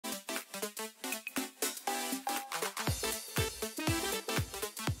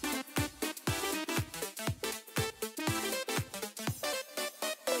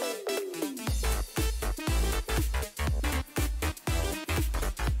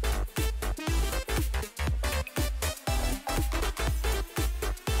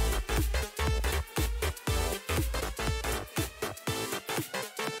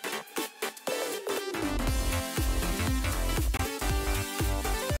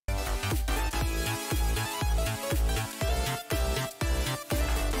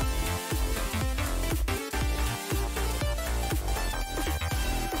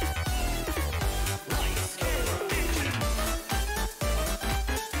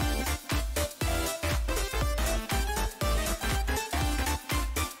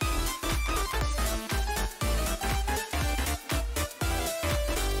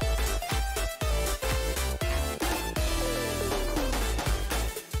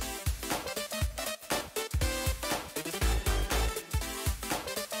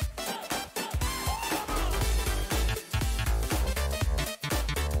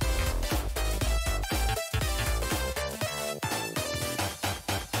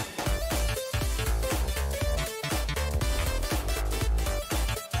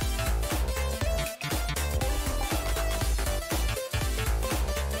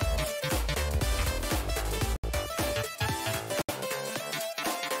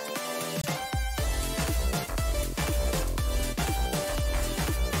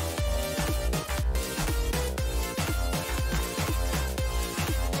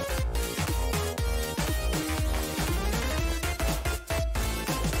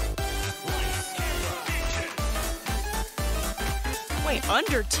Wait,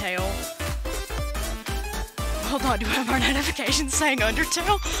 Undertale? Hold on, do I have our notifications saying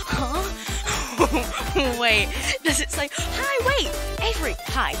Undertale? Huh? Wait, does it say, hi, wait, Avery,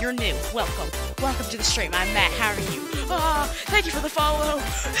 hi, you're new, welcome to the stream, I'm Matt, how are you? Thank you for the follow.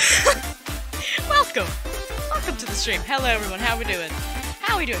 welcome to the stream. Hello everyone, how we doing?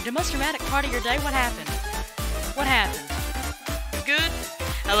 The most dramatic part of your day, what happened? Good?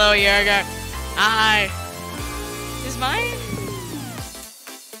 Hello, Yerga. Hi. Is mine?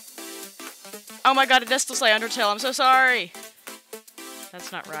 Oh my god, it does still say Undertale, I'm so sorry.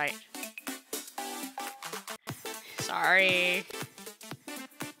 That's not right. Sorry.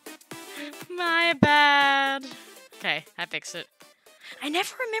 My bad. Okay, I fixed it. I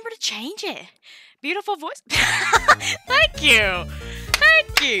never remember to change it. Beautiful voice. Thank you.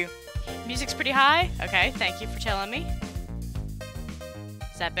 Music's pretty high? Okay, thank you for telling me.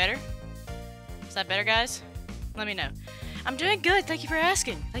 Is that better? Guys? Let me know. I'm doing good, thank you for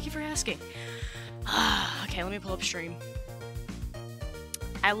asking. Okay, let me pull up stream.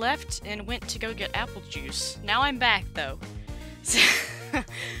 I left and went to go get apple juice. Now I'm back, though.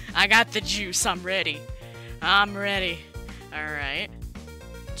 I got the juice, I'm ready. Alright.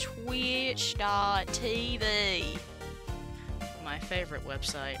 Twitch.tv. My favorite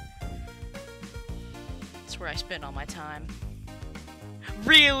website. It's where I spend all my time.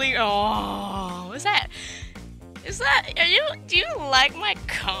 Really? Oh, do you like my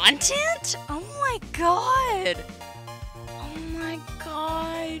content? Oh my god.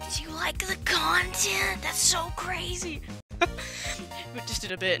 Do you like the content? That's so crazy. We just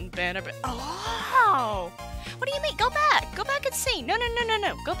did a bit and banner, but oh. What do you mean? Go back and see. No.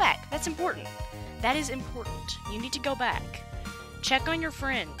 Go back. That's important. That is important. You need to go back. Check on your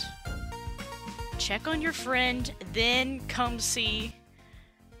friend. Then come see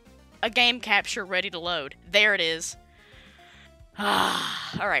a game capture ready to load. There it is.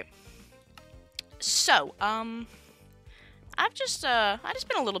 Alright. So, I've just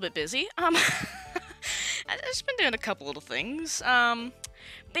been a little bit busy. I've just been doing a couple little things.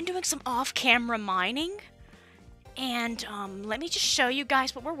 Been doing some off-camera mining. And, let me just show you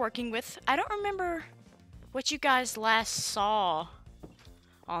guys what we're working with. I don't remember what you guys last saw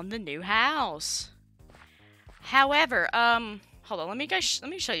on the new house. However, hold on, let me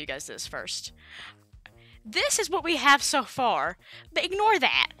show you guys this first. This is what we have so far, but ignore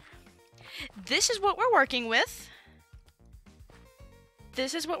that. This is what we're working with.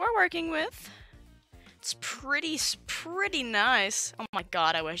 It's pretty nice. Oh my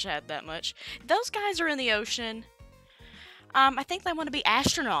god, I wish I had that much. Those guys are in the ocean. I think they want to be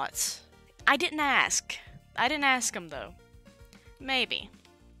astronauts. I didn't ask them though. Maybe.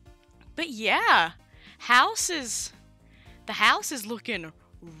 But yeah, the house is looking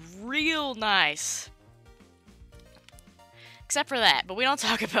real nice. Except for that, but we don't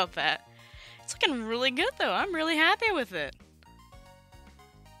talk about that. It's looking really good though. I'm really happy with it.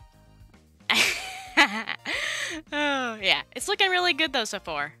 Oh, yeah. It's looking really good though so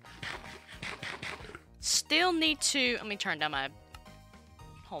far. Still need to... Let me turn down my...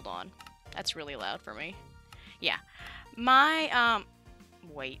 Hold on. That's really loud for me. Yeah. My,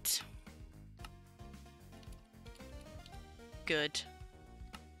 wait. Good.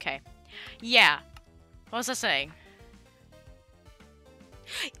 Okay. Yeah. What was I saying?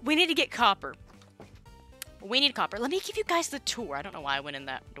 We need to get copper. We need copper. Let me give you guys the tour. I don't know why I went in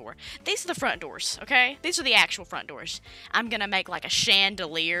that door. These are the front doors, okay? These are the actual front doors. I'm gonna make like a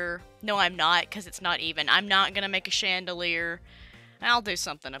chandelier. No, I'm not, because it's not even. I'm not gonna make a chandelier. I'll do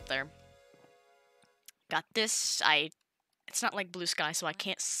something up there. Got this. It's not like blue sky, so I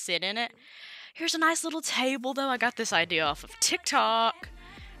can't sit in it. Here's a nice little table, though. I got this idea off of TikTok.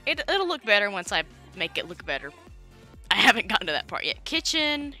 It'll look better once I make it look better. I haven't gotten to that part yet.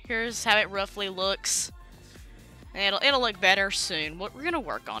 Kitchen. Here's how it roughly looks. It'll look better soon. We're gonna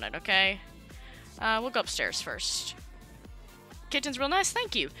work on it, okay? We'll go upstairs first. Kitchen's real nice,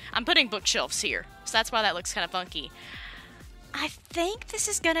 thank you. I'm putting bookshelves here, so that's why that looks kind of funky. I think this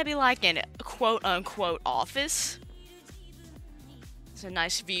is gonna be like an quote-unquote office. It's a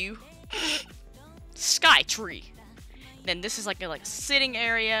nice view. Sky tree. Then this is like a sitting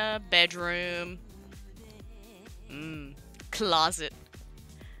area, bedroom. Closet.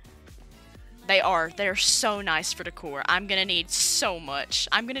 They're so nice for decor. I'm gonna need so much.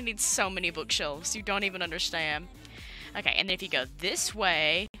 I'm gonna need so many bookshelves. You don't even understand. Okay, and then if you go this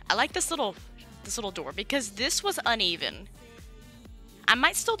way, I like this little door because this was uneven. I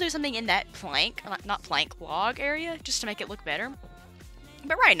might still do something in that plank, not plank, log area, just to make it look better.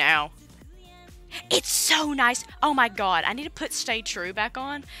 But right now, it's so nice. Oh my god, I need to put Stay True back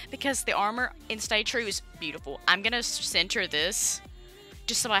on because the armor in Stay True is beautiful. I'm gonna center this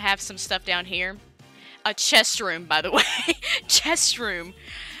just so I have some stuff down here. A chest room, by the way. Chest room.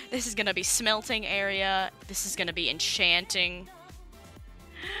 This is gonna be smelting area. This is gonna be enchanting.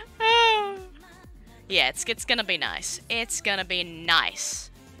 Oh. Yeah, it's gonna be nice. It's gonna be nice.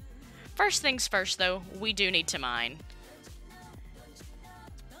 First things first, though, we do need to mine.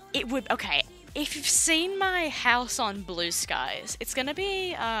 Okay, if you've seen my house on Blue Skies, it's gonna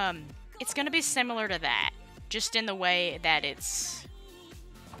be similar to that. Just in the way that it's,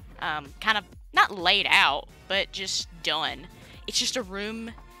 kind of, not laid out, but just done. It's just a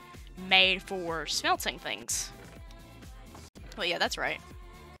room made for smelting things. Well, yeah, that's right.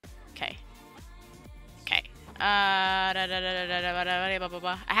 Okay. Okay. I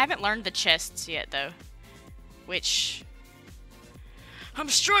haven't learned the chests yet, though. Which... I'm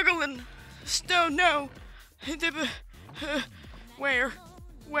struggling! Stone, no! Where?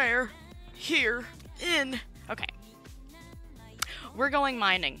 Here. In. Okay. We're going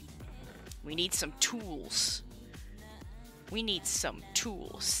mining. We need some tools.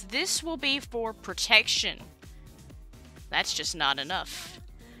 This will be for protection. That's just not enough.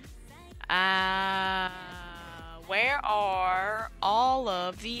 Where are all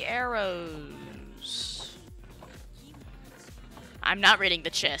of the arrows? I'm not reading the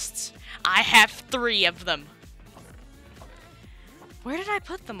chests. I have 3 of them. Where did I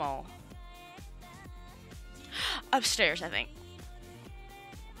put them all? Upstairs, I think.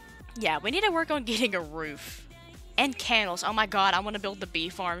 Yeah, we need to work on getting a roof. And candles. Oh my god, I want to build the bee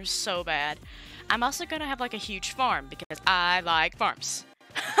farm so bad. I'm also going to have like a huge farm because I like farms.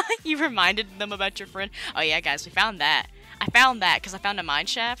 You reminded them about your friend? Oh yeah, guys, we found that. I found that because I found a mine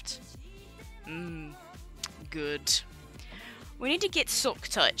shaft. Good. We need to get Silk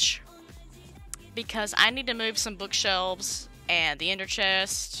Touch. Because I need to move some bookshelves and the ender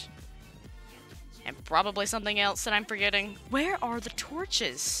chest. And probably something else that I'm forgetting. Where are the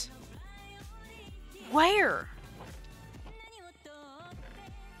torches? Where?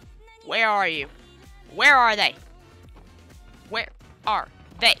 Where are you? Where are they? Where are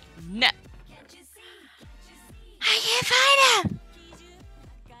they? No. I can't find them!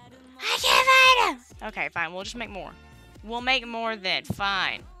 I can't find them! Okay, fine. We'll just make more. We'll make more then.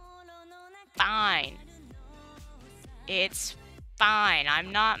 Fine. Fine. It's fine.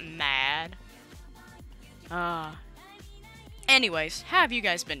 I'm not mad. Anyways, how have you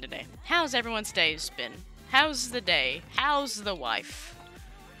guys been today? How's everyone's days been? How's the day? How's the wife?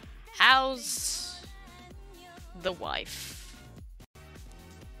 How's the wife?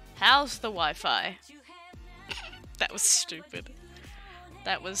 How's the Wi-Fi? That was stupid.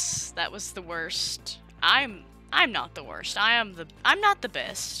 That was the worst. I'm not the worst. I'm not the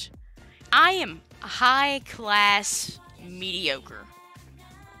best. I am high class mediocre.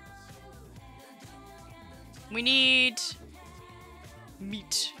 We need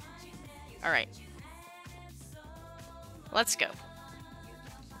meat. Alright. Let's go.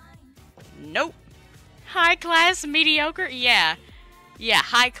 Nope. High class mediocre? Yeah. Yeah,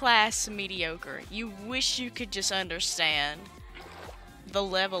 high class mediocre. You wish you could just understand the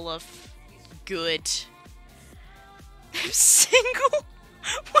level of good. I'm single?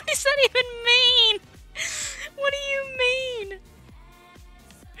 What does that even mean? What do you mean?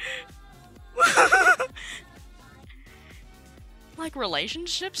 Like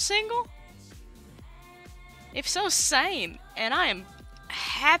relationship single? If so, same. And I am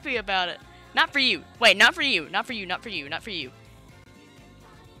happy about it. Not for you. Wait, not for you. Not for you, not for you, not for you.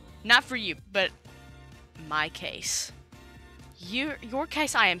 Not for you, but my case. Your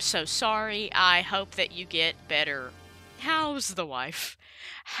case, I am so sorry. I hope that you get better. How's the wife?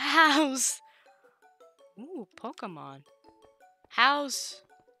 How's... Ooh, Pokemon. How's...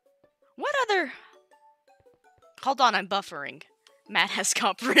 What other... Hold on, I'm buffering. Matt has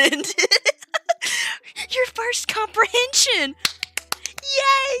comprehended. Your first comprehension!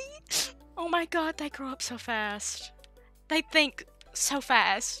 Yay! Oh my god, they grow up so fast. They think so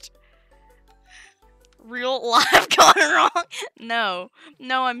fast. Real life gone wrong? No.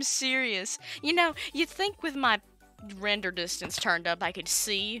 No, I'm serious. You know, you'd think with my render distance turned up I could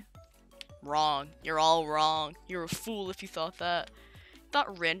see. Wrong. You're all wrong. You're a fool if you thought that.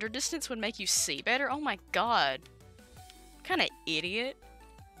 Thought render distance would make you see better? Oh my god. What kind of idiot?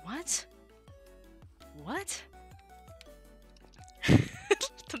 What? What?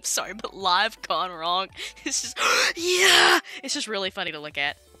 I'm sorry, but live gone wrong. It's just, yeah! It's just really funny to look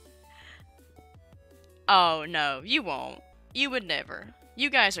at. Oh, no, you won't. You would never. You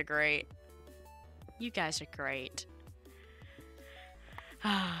guys are great. You guys are great.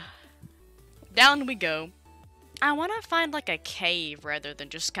 Down we go. I want to find, like, a cave rather than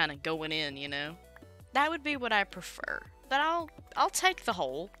just kind of going in, you know? That would be what I prefer. but I'll take the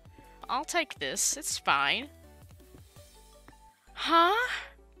hole. I'll take this. It's fine. Huh?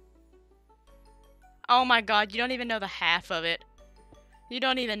 Oh my god, you don't even know the half of it. You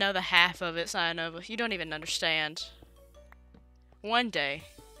don't even know the half of it, Cyanova. You don't even understand. One day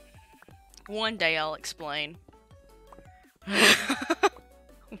I'll explain.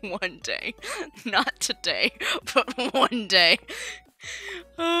 One day. Not today, but one day.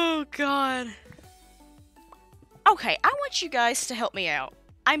 Oh god. Okay, I want you guys to help me out.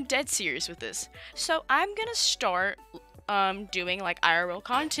 I'm dead serious with this. So I'm gonna start doing like IRL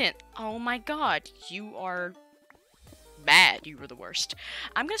content. Oh my god, you are bad. You were the worst.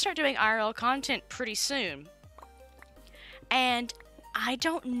 I'm gonna start doing IRL content pretty soon. And I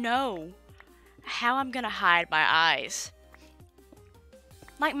don't know how I'm gonna hide my eyes.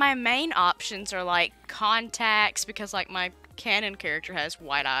 Like, my main options are like contacts, because like my canon character has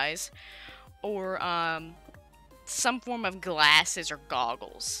white eyes, or some form of glasses or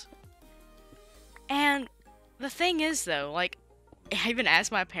goggles. And the thing is though, like, I even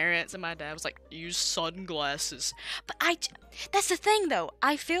asked my parents, and my dad was like, use sunglasses. But that's the thing though,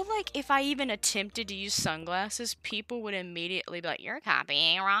 I feel like if I even attempted to use sunglasses, people would immediately be like, you're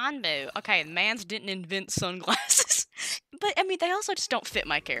copying Ronbu. Okay, mans didn't invent sunglasses. But, I mean, they also just don't fit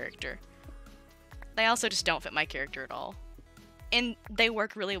my character. They also just don't fit my character at all. And they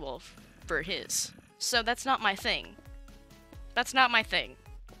work really well for his. So that's not my thing. That's not my thing.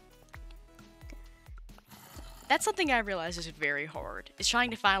 That's something I realize is very hard. Is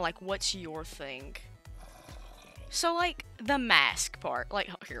trying to find, like, what's your thing. So, like, the mask part. Like,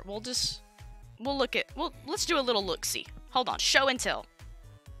 here, let's do a little look-see. Hold on, show and tell.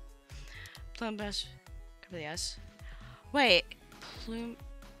 Plum best, cover the eyes. Wait, plume...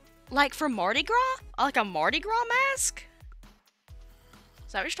 Like, for Mardi Gras? Like a Mardi Gras mask?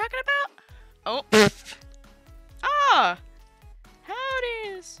 Is that what you're talking about? Oh. Ah!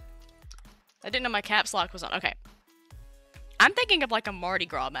 Howdies! I didn't know my caps lock was on. Okay. I'm thinking of like a Mardi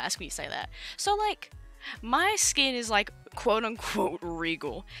Gras mask when you say that. So like, my skin is like quote unquote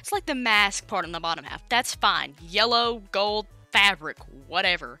regal. It's like the mask part on the bottom half. That's fine. Yellow, gold, fabric,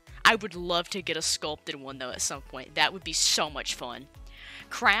 whatever. I would love to get a sculpted one though at some point. That would be so much fun.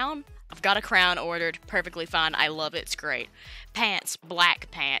 Crown? I've got a crown ordered. Perfectly fine. I love it. It's great. Pants. Black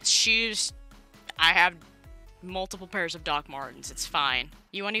pants. Shoes. I have multiple pairs of Doc Martens. It's fine.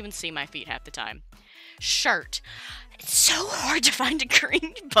 You won't even see my feet half the time. Shirt. It's so hard to find a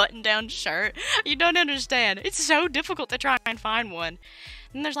green button-down shirt. You don't understand. It's so difficult to try and find one.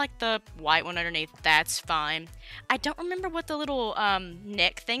 And there's like the white one underneath. That's fine. I don't remember what the little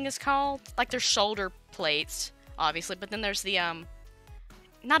neck thing is called. Like there's shoulder plates, obviously. But then there's the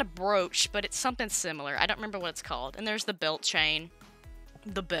not a brooch, but it's something similar. I don't remember what it's called. And there's the belt chain.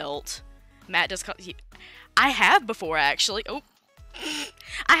 The belt. Matt does call... I have before, actually. Oh.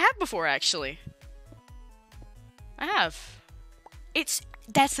 I have before, actually. I have.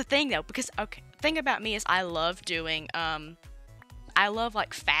 That's the thing, though, because, okay, the thing about me is I love doing, I love,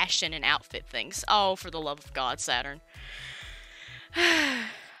 like, fashion and outfit things. Oh, for the love of God, Saturn.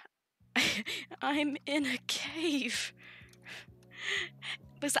 I'm in a cave.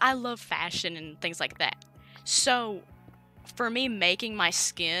 Because I love fashion and things like that. So, for me, making my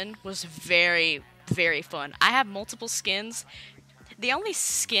skin was very, very fun. I have multiple skins. The only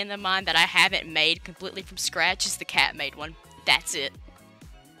skin of mine that I haven't made completely from scratch is the cat-made one. That's it.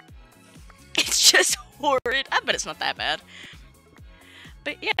 It's just horrid. I bet it's not that bad.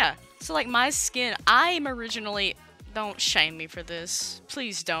 But yeah, so like my skin, I am originally... Don't shame me for this.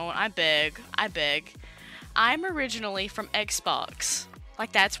 Please don't. I beg. I beg. I'm originally from Xbox.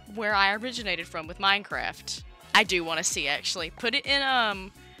 Like, that's where I originated from with Minecraft. I do want to see, actually. Put it in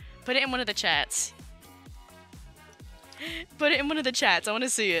one of the chats. Put it in one of the chats. I want to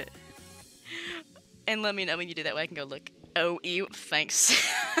see it. And let me know when you do that way I can go look. Oh, ew. Thanks.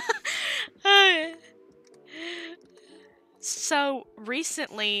 So,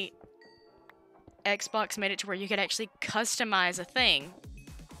 recently, Xbox made it to where you could actually customize a thing.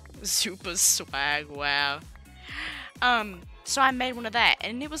 Super swag, wow. So I made one of that,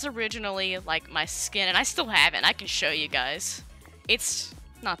 and it was originally, like, my skin, and I still have it, and I can show you guys. It's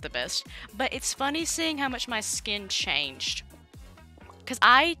not the best, but it's funny seeing how much my skin changed. Because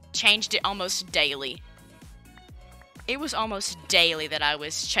I changed it almost daily. It was almost daily that I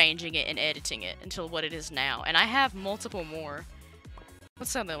was changing it and editing it until what it is now. And I have multiple more.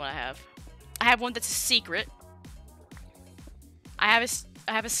 What's the other one I have? I have one that's a secret. I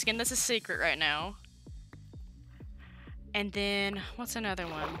have a skin that's a secret right now. And then, what's another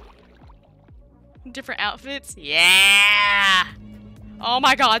one? Different outfits? Yeah! Oh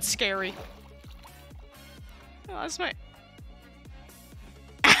my god, scary. Oh, that's my...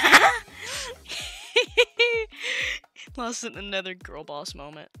 Lost in another girl boss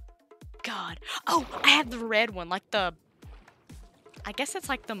moment. God. Oh, I have the red one, like the... I guess it's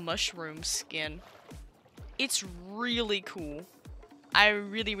like the mushroom skin. It's really cool. I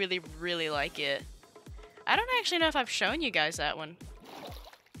really, really, really like it. I don't actually know if I've shown you guys that one.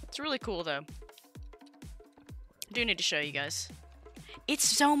 It's really cool, though. I do need to show you guys. It's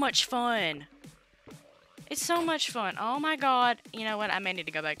so much fun. It's so much fun. Oh my god. You know what? I may need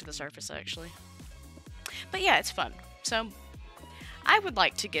to go back to the surface, actually. But yeah, it's fun. So, I would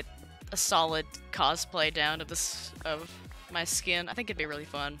like to get a solid cosplay down of this, of my skin. I think it'd be really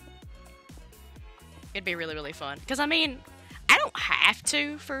fun. It'd be really, really fun. Because, I mean, I don't have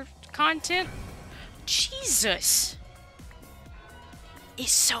to for content. Jesus!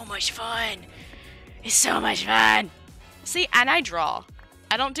 It's so much fun! It's so much fun! See, and I draw.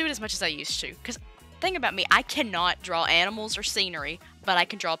 I don't do it as much as I used to. Because, thing about me, I cannot draw animals or scenery, but I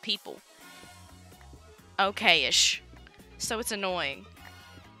can draw people. Okay-ish. So it's annoying.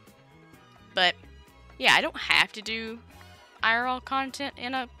 But, yeah, I don't have to do IRL content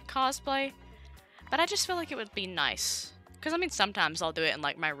in a cosplay, but I just feel like it would be nice. Because, I mean, sometimes I'll do it in,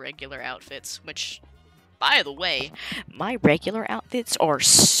 like, my regular outfits, which, by the way, my regular outfits are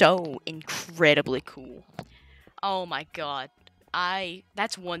so incredibly cool. Oh my god.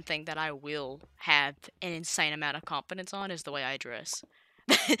 That's one thing that I will have an insane amount of confidence on, is the way I dress.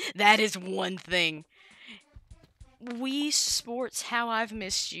 That is one thing. Wii Sports, how I've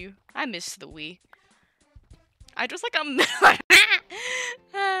missed you. I miss the Wii. I dress like a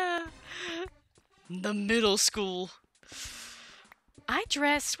the middle school. I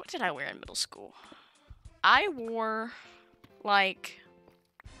dressed, what did I wear in middle school? I wore, like,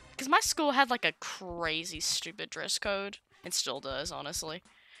 because my school had, like, a crazy stupid dress code. It still does, honestly.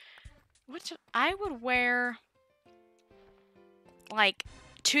 I would wear, like,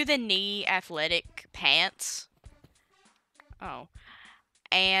 to-the-knee athletic pants. Oh.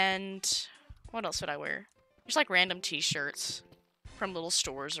 And what else would I wear? Just, like, random t-shirts from little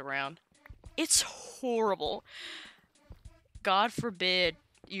stores around. It's horrible. God forbid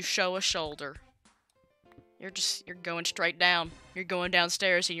you show a shoulder. You're going straight down. You're going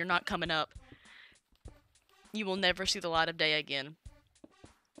downstairs and you're not coming up. You will never see the light of day again.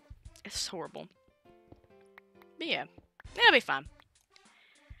 It's horrible. But yeah, it'll be fine.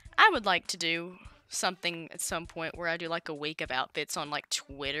 I would like to do something at some point where I do like a week of outfits on like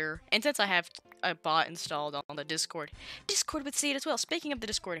Twitter. And since I have a bot installed on the Discord would see it as well. Speaking of the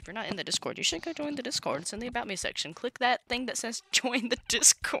Discord, if you're not in the Discord, you should go join the Discord. It's in the About Me section. Click that thing that says join the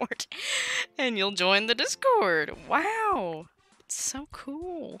Discord and you'll join the Discord. Wow. It's so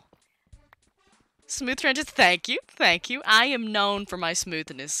cool. Smooth trenches, thank you, thank you. I am known for my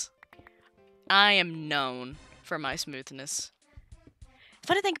smoothness. I am known for my smoothness. The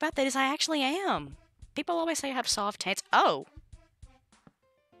funny thing about that is I actually am. People always say I have soft hands. Oh.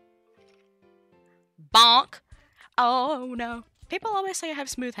 Bonk. Oh, no. People always say I have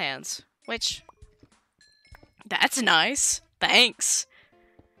smooth hands, which, that's nice. Thanks.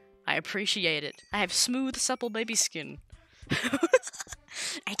 I appreciate it. I have smooth, supple baby skin.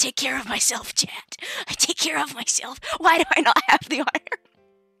 I take care of myself, chat. I take care of myself. Why do I not have the iron?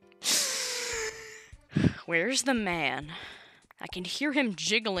 Where's the man? I can hear him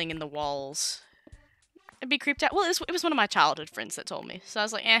jiggling in the walls. I'd be creeped out. Well, it was one of my childhood friends that told me. So I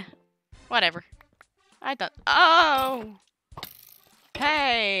was like, eh, whatever. I thought, oh!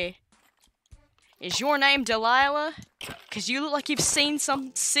 Hey! Is your name Delilah? Because you look like you've seen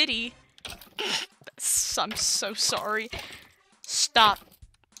some city. I'm so sorry. Stop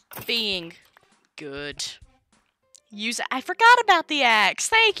being good. I forgot about the axe.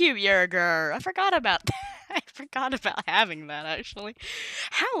 Thank you, Yerger. I forgot about that. I forgot about having that, actually.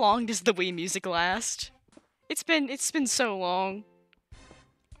 How long does the Wii music last? It's been so long.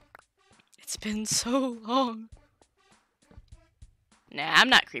 It's been so long. Nah, I'm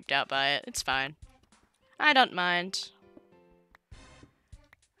not creeped out by it. It's fine. I don't mind.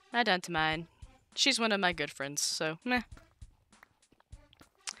 I don't mind. She's one of my good friends, so meh.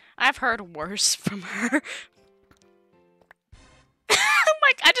 I've heard worse from her. Oh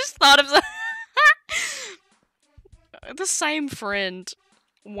my, I just thought of the same friend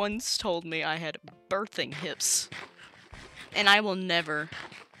once told me I had birthing hips. And I will never.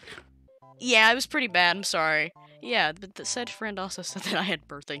 Yeah, it was pretty bad, I'm sorry. Yeah, but the said friend also said that I had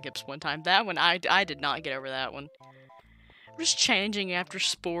birthing hips one time. That one, I did not get over that one. We're just changing after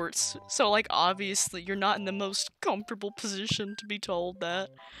sports, so, like, obviously you're not in the most comfortable position to be told that.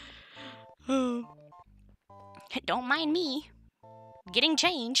 Don't mind me. Getting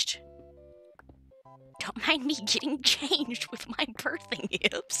changed. Don't mind me getting changed with my birthing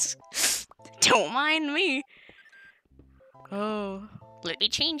hips. Don't mind me. Oh. Let me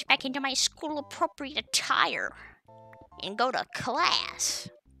change back into my school-appropriate attire and go to class.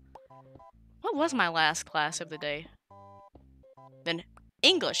 What was my last class of the day? Then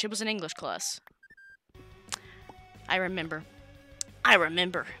English. It was an English class. I remember.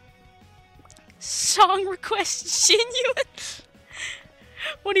 Song request genuine?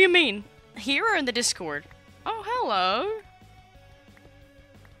 What do you mean? Here or in the Discord? Oh, hello.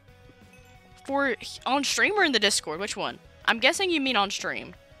 For on stream or in the Discord? Which one? I'm guessing you mean on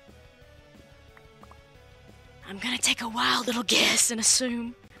stream. I'm gonna take a wild little guess and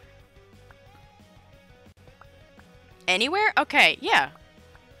assume. Anywhere? Okay, yeah.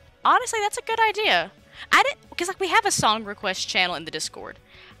 Honestly, that's a good idea. I didn't, because like we have a song request channel in the Discord,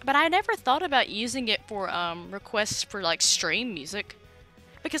 but I never thought about using it for requests for like stream music.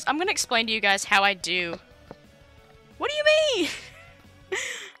 Because I'm gonna explain to you guys how I do. What do you mean?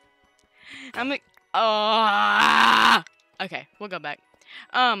 Okay, we'll go back.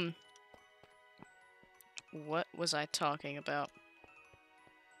 What was I talking about?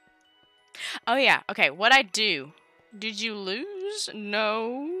 Oh yeah, okay, what I do. Did you lose?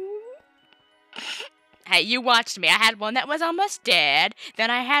 No. Hey, you watched me. I had one that was almost dead, then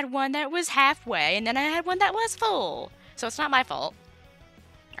I had one that was halfway, and then I had one that was full. So it's not my fault.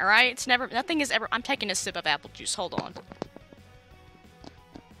 Alright? It's never, nothing is ever, I'm taking a sip of apple juice. Hold on.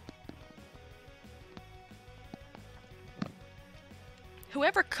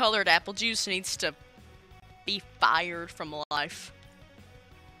 Whoever colored apple juice needs to be fired from life.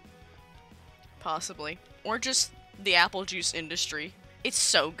 Possibly. Or just the apple juice industry. It's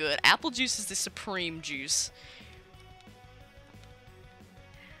so good. Apple juice is the supreme juice.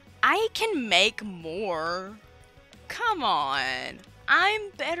 I can make more. Come on. I'm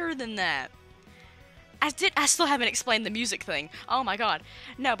better than that. I still haven't explained the music thing. Oh my god.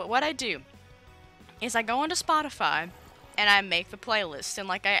 No, but what I do is I go onto Spotify and I make the playlist and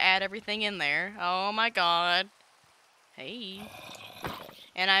like I add everything in there. Oh my god. Hey.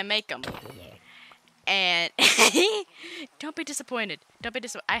 And I make them. And don't be disappointed. Don't be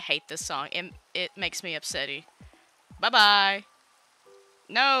disappointed. I hate this song. It makes me upsetty. Bye-bye.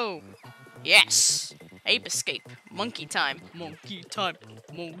 No. Yes. Ape escape. Monkey time. Monkey time.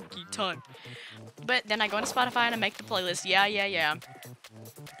 Monkey time. But then I go into Spotify and I make the playlist. Yeah.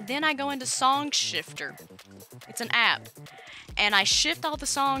 Then I go into Song Shifter. It's an app. And I shift all the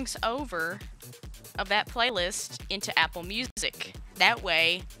songs over of that playlist into Apple Music. That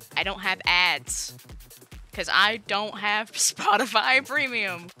way, I don't have ads. Because I don't have Spotify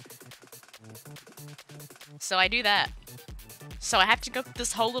Premium. So I do that. So I have to go through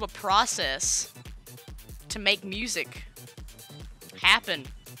this whole little process to make music happen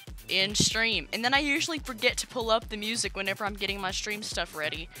in stream. And then I usually forget to pull up the music whenever I'm getting my stream stuff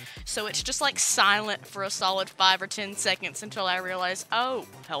ready. So it's just like silent for a solid 5 or 10 seconds until I realize, oh,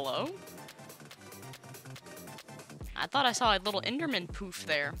 hello? I thought I saw a little Enderman poof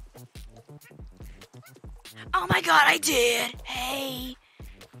there. Oh my god, I did! Hey!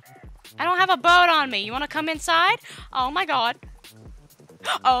 I don't have a boat on me. You wanna come inside? Oh my god.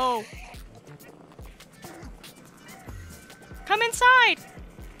 Oh. Come inside!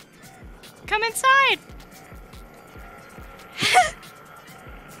 Come inside!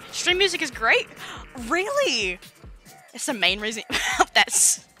 Stream music is great? Really? It's the main reason.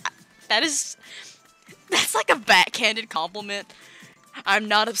 That's like a backhanded compliment. I'm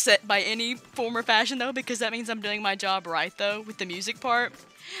not upset by any form or fashion, though, because that means I'm doing my job right, though, with the music part.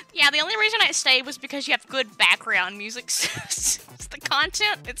 Yeah, the only reason I stayed was because you have good background music. It's the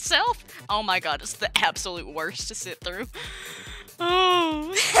content itself. Oh my god, it's the absolute worst to sit through.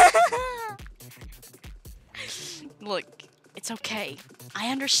 Oh. Look, it's okay. I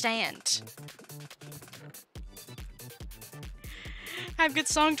understand. Have good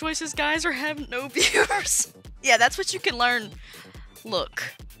song choices, guys, or have no viewers. Yeah, that's what you can learn.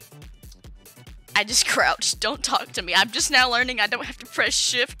 Look. I just crouched. Don't talk to me. I'm just now learning I don't have to press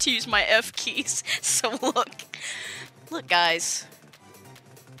shift to use my F keys. So look. Look, guys.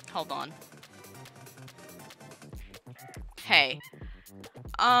 Hold on. Hey.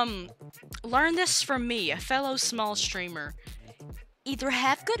 Learn this from me, a fellow small streamer. Either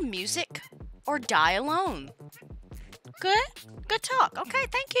have good music or die alone. Good? Good talk. Okay,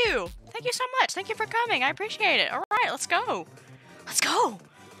 thank you. Thank you so much. Thank you for coming. I appreciate it. All right, let's go. Let's go.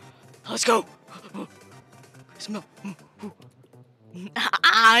 Let's go.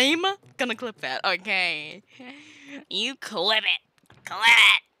 I'm gonna clip that. Okay. You clip it. Clip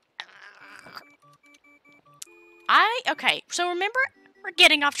it. Okay, so remember We're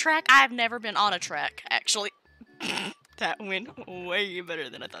getting off track. I've never been on a track, actually. That went way better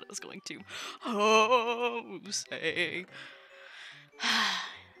than I thought it was going to. Oh, say.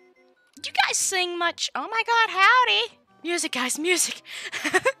 Do you guys sing much? Oh my god, howdy! Music, guys, music!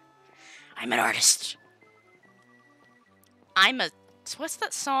 I'm an artist. I'm a... What's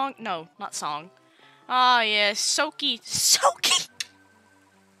that song? No, not song. Oh, yeah, soaky. Soaky!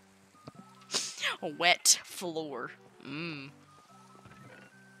 A wet floor.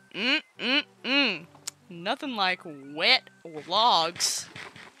 Nothing like wet logs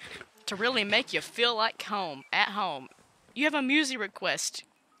to really make you feel like home, at home. You have a music request.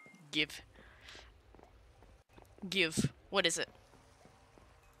 Give. What is it?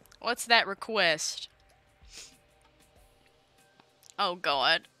 What's that request? Oh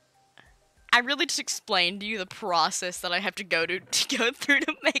god. I really just explained to you the process that I have to go through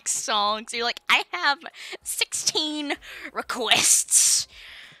to make songs. You're like, I have 16 requests.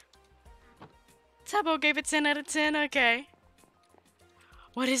 Tabo gave it 10 out of 10, okay.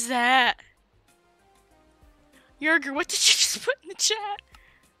 What is that? Yerger, what did you just put in the chat?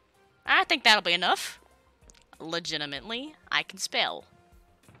 I think that'll be enough. Legitimately, I can spell.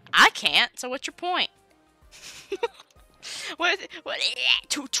 I can't, so what's your point? What?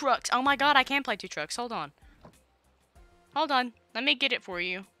 2 trucks. Oh my god, I can play 2 trucks. Hold on. Hold on. Let me get it for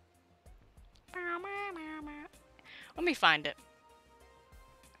you. Let me find it.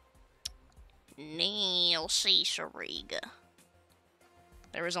 Neil Cesariga.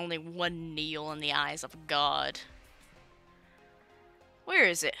 There is only one Neil in the eyes of God. Where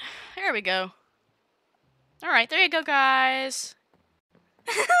is it? There we go. Alright, there you go, guys.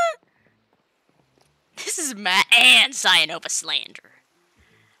 This is Matt and Cyanova Slander.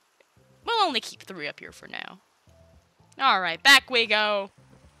 We'll only keep 3 up here for now. Alright, back we go.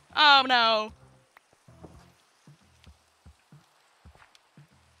 Oh no.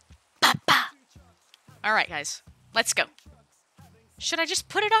 Alright, guys. Let's go. Should I just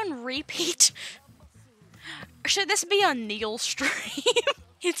put it on repeat? Or should this be a Neil stream?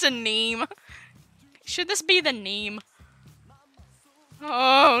 It's a meme. Should this be the meme?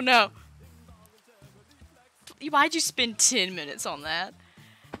 Oh no. Why'd you spend 10 minutes on that?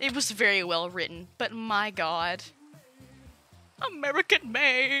 It was very well written, but my god. American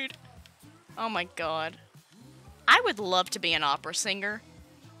made. Oh my god. I would love to be an opera singer.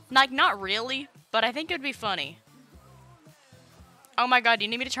 Like, not really, but I think it would be funny. Oh my god, do you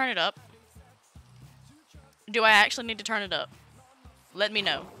need me to turn it up? Do I actually need to turn it up? Let me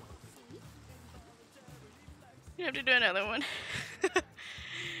know. You have to do another one.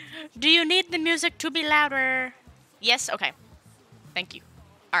 Do you need the music to be louder? Yes? Okay. Thank you.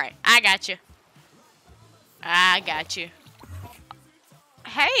 Alright, I got you. I got you.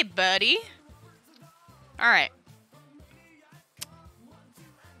 Hey, buddy. Alright.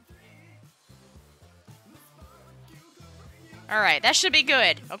 Alright, that should be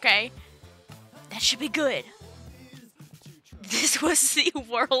good, okay? That should be good. This was the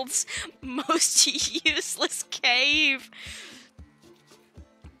world's most useless cave.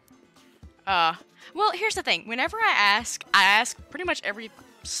 Well, here's the thing. Whenever I ask pretty much every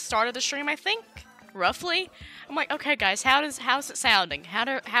start of the stream, I think, roughly. I'm like, okay, guys, how's it sounding?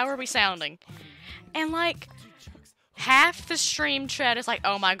 How are we sounding? And like, half the stream chat is like,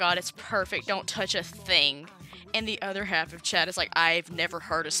 oh my god, it's perfect, don't touch a thing. And the other half of chat is like, I've never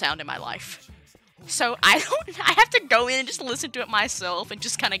heard a sound in my life. So I have to go in and just listen to it myself and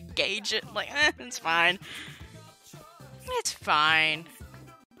just kind of gauge it. Like, it's fine. It's fine.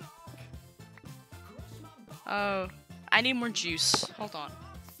 Oh, I need more juice. Hold on.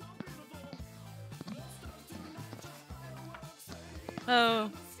 Oh.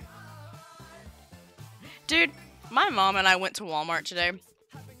 Dude, my mom and I went to Walmart today.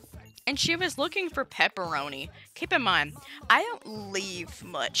 And she was looking for pepperoni. Keep in mind, I don't leave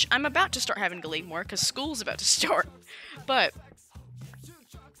much. I'm about to start having to leave more because school's about to start. But,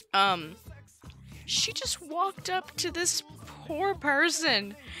 she just walked up to this poor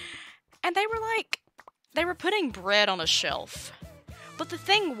person. And they were putting bread on a shelf. But the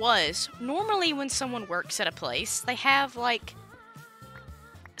thing was, normally when someone works at a place, they have, like,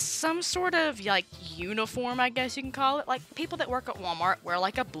 some sort of, like, uniform, I guess you can call it. Like, people that work at Walmart wear,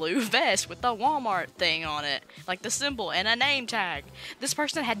 like, a blue vest with the Walmart thing on it. Like, the symbol and a name tag. This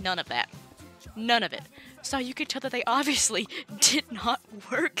person had none of that. None of it. So you could tell that they obviously did not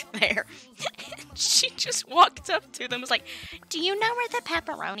work there. And she just walked up to them and was like, do you know where the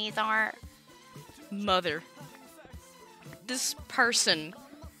pepperonis are? Mother. This person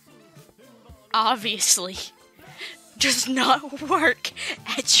obviously does not work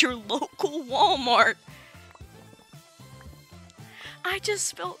at your local Walmart. I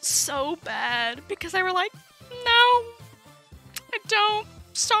just felt so bad because they were like, no, I don't.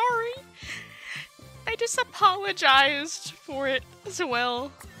 Sorry. They just apologized for it as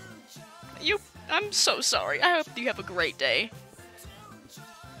well. I'm so sorry. I hope you have a great day.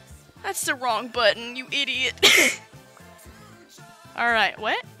 That's the wrong button, you idiot. Alright,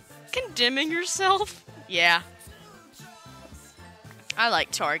 what? Condemning yourself? Yeah. I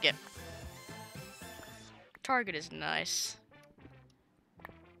like Target. Target is nice.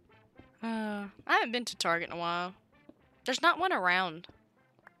 I haven't been to Target in a while. There's not one around.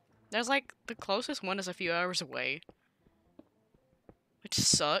 There's like, the closest one is a few hours away. Which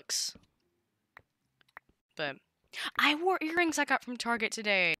sucks. But I wore earrings I got from Target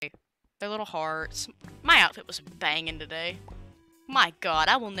today. They're little hearts. My outfit was banging today. My god,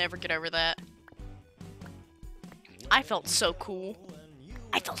 I will never get over that. I felt so cool.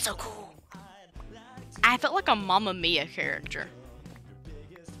 I felt so cool. I felt like a Mamma Mia character.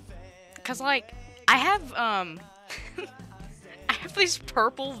 Cause like, I have I have these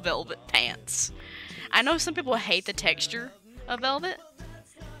purple velvet pants. I know some people hate the texture of velvet.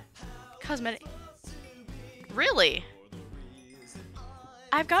 Cosmetic. Really?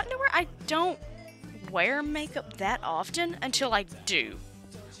 I've gotten to where I don't wear makeup that often until I do.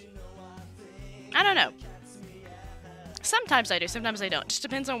 I don't know. Sometimes I do, sometimes I don't. Just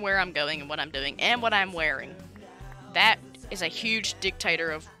depends on where I'm going and what I'm doing and what I'm wearing. That is a huge dictator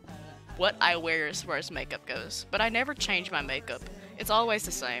of what I wear as far as makeup goes. But I never change my makeup. It's always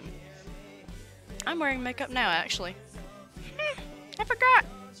the same. I'm wearing makeup now, actually. I forgot.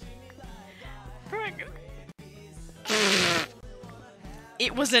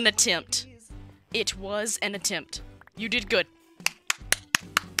 It was an attempt. It was an attempt. You did good.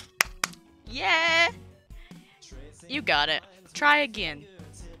 Yeah! You got it. Try again.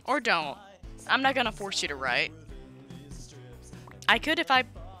 Or don't. I'm not gonna force you to write. I could if I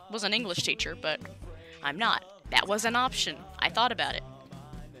was an English teacher, but I'm not. That was an option. I thought about it.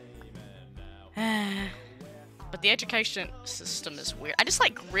 But the education system is weird. I just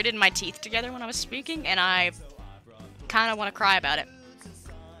like gritted my teeth together when I was speaking, and I kind of want to cry about it.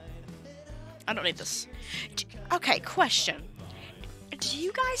 I don't need this. Okay, question. Do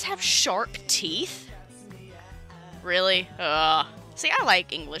you guys have sharp teeth? Really? See, I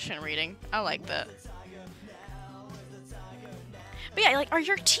like English and reading. I like that. But yeah, like, are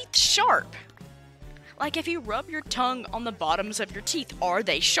your teeth sharp? Like, if you rub your tongue on the bottoms of your teeth, are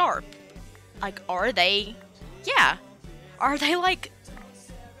they sharp? Like, are they... Yeah. Are they, like...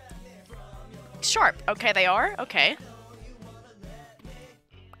 sharp? Okay, they are? Okay.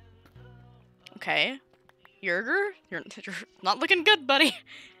 Okay. Yerger? You're not looking good, buddy.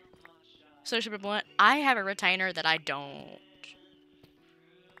 Social blunt. I have a retainer that I don't...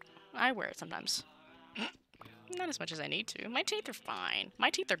 I wear it sometimes. Not as much as I need to. My teeth are fine. My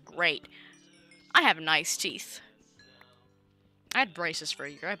teeth are great. I have nice teeth. I had braces for a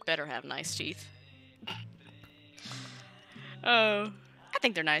year. I better have nice teeth. Oh. I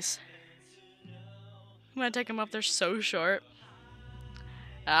think they're nice. When I take them off, they're so sharp.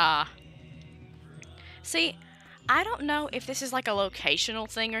 Ah. See, I don't know if this is like a locational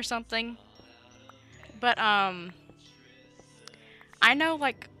thing or something. But, I know,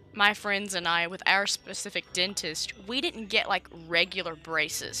 like, my friends and I, with our specific dentist, we didn't get, like, regular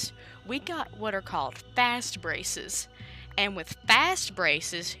braces. We got what are called fast braces. And with fast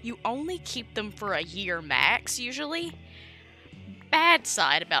braces, you only keep them for a year max, usually. Bad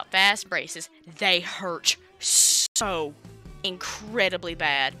side about fast braces, they hurt so incredibly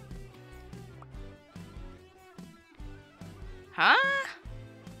bad. Huh?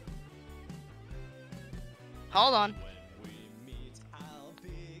 Hold on.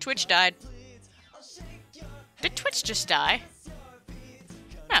 Twitch died. Did Twitch just die?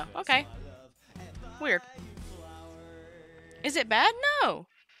 No, okay. Weird. Is it bad? No.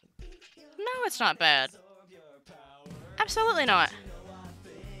 No, it's not bad. Absolutely not.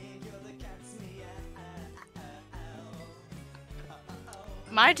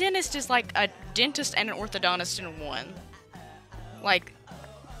 My dentist is like a dentist and an orthodontist in one. Like,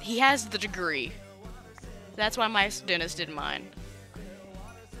 he has the degree. That's why my dentist did mine.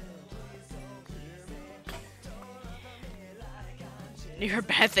 You heard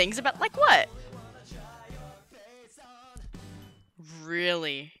bad things about, like, what?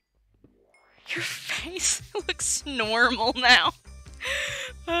 Really? Your face looks normal now.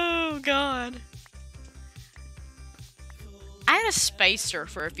 Oh, God. I had a spacer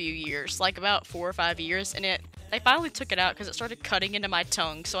for a few years, like about 4 or 5 years, and they finally took it out because it started cutting into my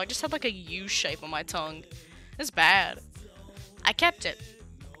tongue, so I just had like a U shape on my tongue. It's bad. I kept it.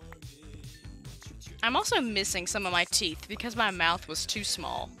 I'm also missing some of my teeth because my mouth was too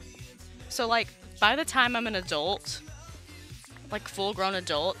small. So, like, by the time I'm an adult, like full-grown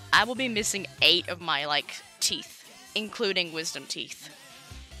adult, I will be missing 8 of my, like, teeth, including wisdom teeth.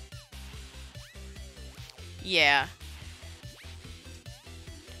 Yeah.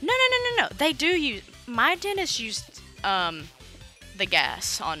 No. They do use... My dentist used, the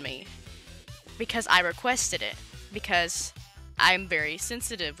gas on me. Because I requested it. Because I'm very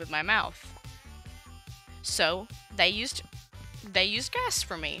sensitive with my mouth. So, they used gas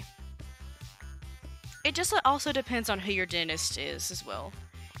for me. It just also depends on who your dentist is as well.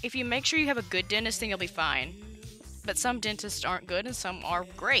 If you make sure you have a good dentist, then you'll be fine. But some dentists aren't good and some are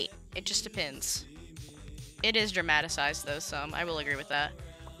great. It just depends. It is dramatized though, some. I will agree with that.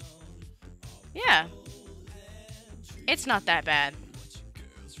 Yeah. It's not that bad.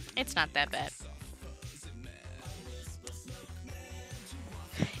 It's not that bad.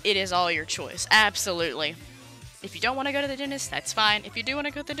 It is all your choice. Absolutely. If you don't want to go to the dentist, that's fine. If you do want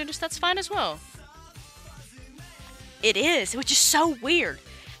to go to the dentist, that's fine as well. It is, which is so weird.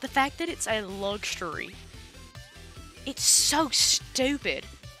 The fact that it's a luxury. It's so stupid.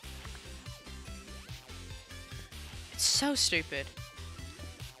 It's so stupid.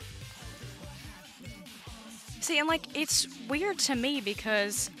 See, and like, it's weird to me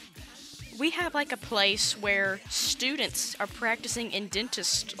because we have like a place where students are practicing in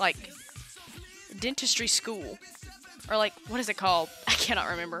dentistry school. Or like, what is it called? I cannot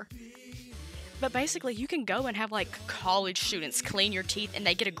remember. But basically, you can go and have like college students clean your teeth and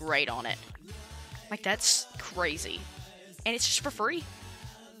they get a grade on it. Like, that's crazy. And it's just for free.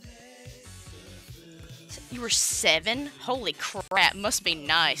 You were 7? Holy crap, must be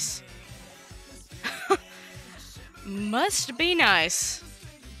nice. Must be nice.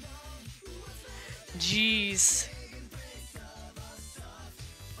 Jeez.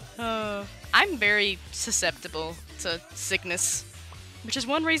 I'm very susceptible to sickness, which is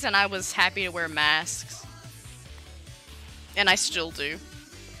one reason I was happy to wear masks. And I still do.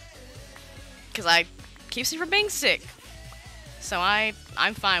 Because it keeps me from being sick. So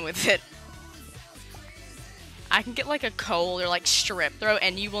I'm fine with it. I can get like a cold or like strep throat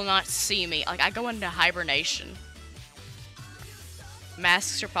and you will not see me. Like, I go into hibernation.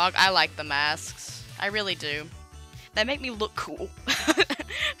 Masks are pog. I like the masks. I really do. They make me look cool.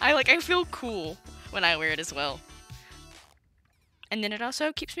 I feel cool when I wear it as well. And then it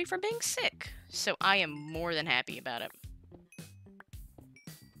also keeps me from being sick. So I am more than happy about it.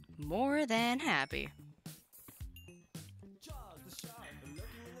 More than happy.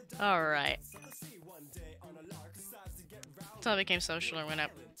 Alright. Until I became social or went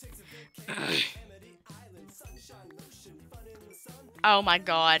up. Oh my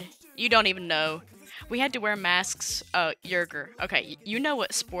god. You don't even know. We had to wear masks. Yerger. Okay, you know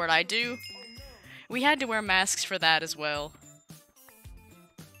what sport I do. We had to wear masks for that as well.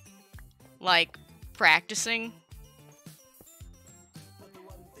 Like, practicing.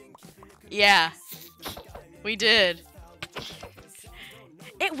 Yeah. We did.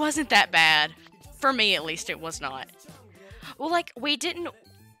 It wasn't that bad. For me, at least, it was not. Well, like, we didn't...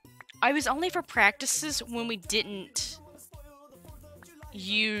 I was only for practices when we didn't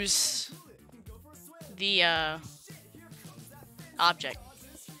use the, object.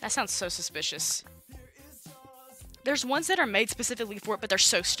 That sounds so suspicious. There's ones that are made specifically for it, but they're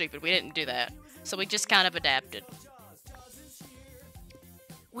so stupid. We didn't do that. So we just kind of adapted.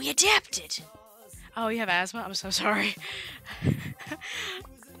 We adapted! Oh, you have asthma? I'm so sorry.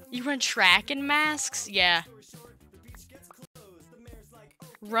 You run track in masks? Yeah.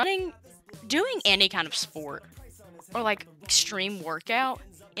 Doing any kind of sport, or like extreme workout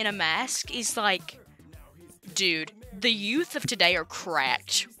in a mask is like, dude, the youth of today are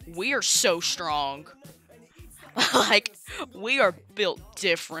cracked. We are so strong. Like, we are built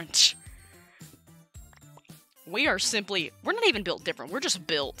different. We're not even built different, we're just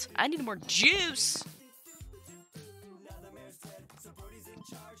built. I need more juice.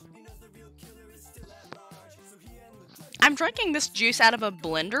 I'm drinking this juice out of a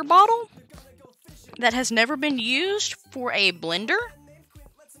blender bottle that has never been used for a blender.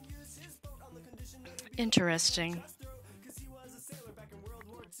 Interesting.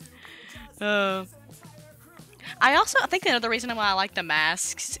 I think another reason why I like the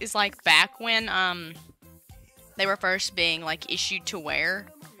masks is like back when they were first being like issued to wear.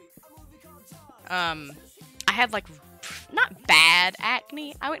 I had like not bad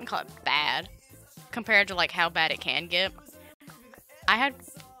acne. I wouldn't call it bad compared to like how bad it can get. I had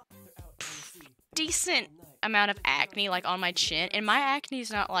decent amount of acne like on my chin, and my acne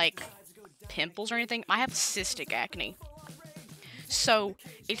is not like pimples or anything. I have cystic acne. So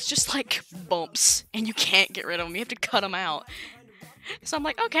it's just like bumps, and you can't get rid of them. You have to cut them out. So I'm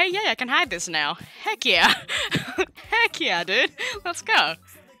like, okay, yeah, I can hide this now. Heck yeah. Heck yeah, dude. Let's go.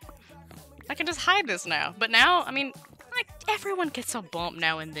 I can just hide this now. But now, I mean, like, everyone gets a bump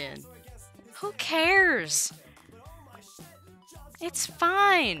now and then. Who cares? It's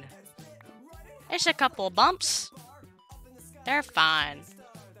fine. It's a couple of bumps. They're fine.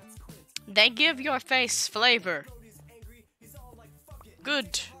 They give your face flavor.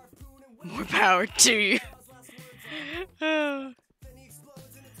 Good. More power to you.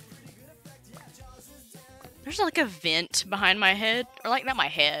 There's like a vent behind my head. Or like, not my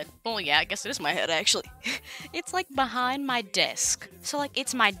head. Well, yeah, I guess it is my head, actually. It's like behind my desk. So like,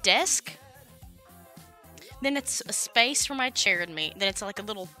 it's my desk. Then it's a space for my chair and me. Then it's like a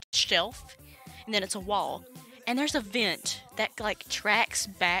little shelf. And then it's a wall. And there's a vent that like tracks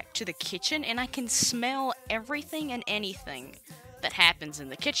back to the kitchen. And I can smell everything and anything that happens in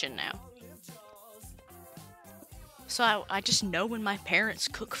the kitchen now. So I just know when my parents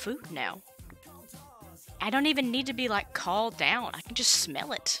cook food now. I don't even need to be like called down. I can just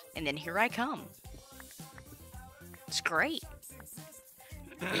smell it. And then here I come. It's great.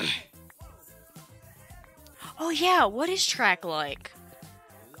 Oh yeah, what is track like?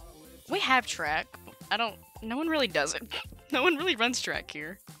 We have track. No one really does it. No one really runs track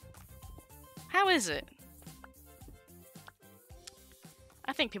here. How is it?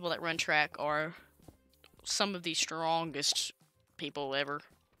 I think people that run track are some of the strongest people ever.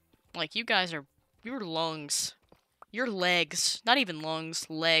 Like, you guys are, your lungs, your legs, not even lungs,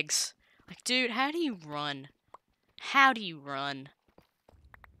 legs. Like, dude, how do you run? How do you run?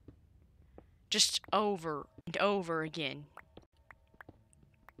 Just over and over again.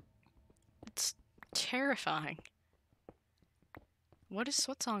 It's terrifying. What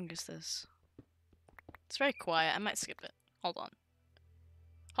song is this? It's very quiet. I might skip it. Hold on.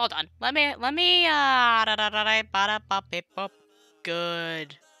 Hold on. Let me,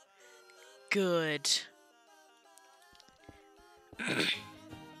 Good. Good.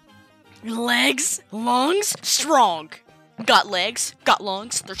 Legs, lungs, strong. Got legs, got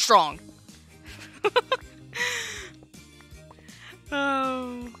lungs, they're strong.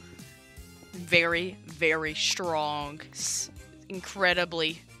 Oh. Very, very strong.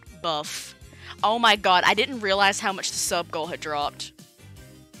 Incredibly buff. Oh my god, I didn't realize how much the sub goal had dropped.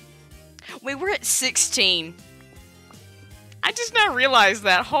 We were at 16. I just now realized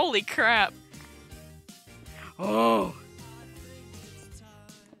that. Holy crap. Oh.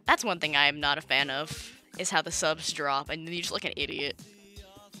 That's one thing I am not a fan of, is how the subs drop and then you just look like an idiot.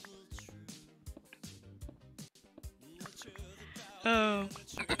 Oh.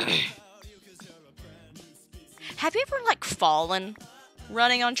 Have you ever, like, fallen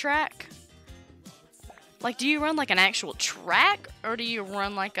running on track? Like, do you run, like, an actual track? Or do you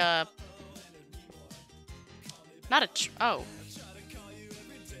run, like, a... Not a... Oh.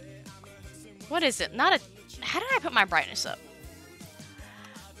 What is it? Not a... How did I put my brightness up?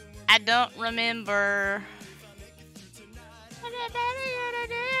 I don't remember.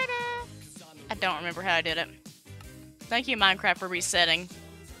 I don't remember how I did it. Thank you, Minecraft, for resetting.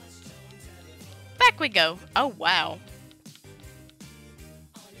 Back we go. Oh, wow.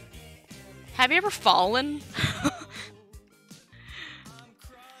 Have you ever fallen?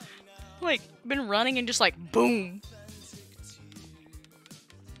 Like, been running and just like, boom.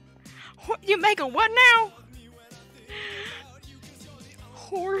 What, you make a what now?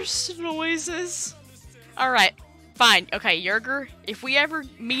 Horse noises. Alright, fine. Okay, Yerger, if we ever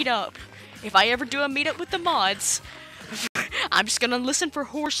meet up, if I ever do a meetup with the mods, I'm just gonna listen for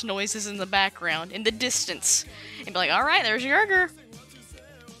horse noises in the background, in the distance, and be like, alright, there's Yerger.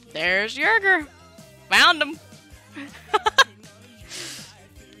 There's Yerger. Found him.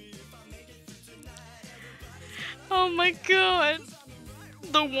 Oh my god.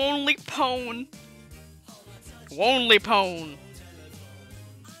 The Wonly Pone. Wonly Pone.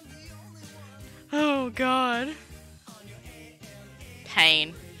 Oh god.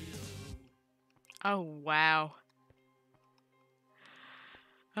 Pain. Oh wow.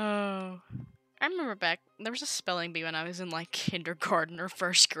 Oh. I remember back, there was a spelling bee when I was in like kindergarten or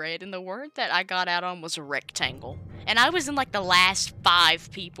first grade, and the word that I got out on was rectangle. And I was in like the last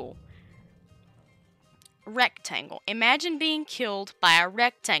 5 people. Rectangle. Imagine being killed by a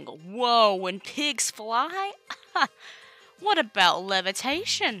rectangle. Whoa, when pigs fly? What about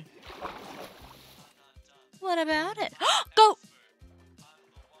levitation? What about it? Go!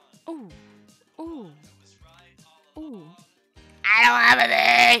 Ooh. Ooh. Ooh. I don't have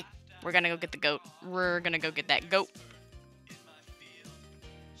any! We're gonna go get the goat. We're gonna go get that goat.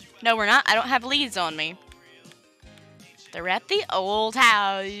 No, we're not. I don't have leads on me. They're at the old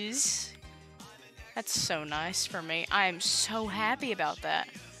house. That's so nice for me. I am so happy about that.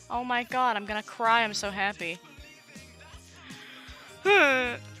 Oh my god, I'm gonna cry. I'm so happy.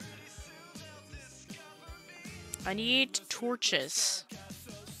 I need torches.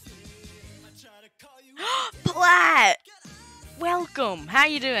 Platt! Welcome. How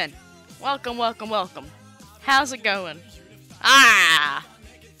you doing? Welcome, welcome, welcome. How's it going? Ah!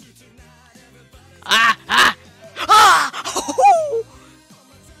 Ah! Ah! Ah!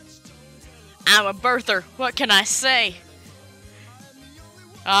 I'm a birther. What can I say?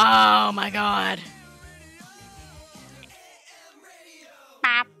 Oh my god.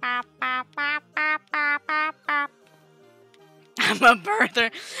 I'm a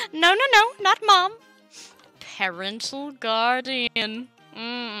birther. No, not mom. Parental guardian.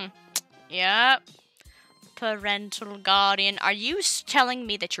 Yep. Parental guardian. Are you telling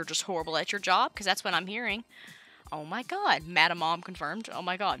me that you're just horrible at your job? Because that's what I'm hearing. Oh my god. Madam Mom confirmed. Oh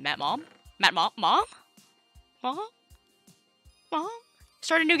my god. Matt Mom? Matt Mom? Mom? Mom? Mom?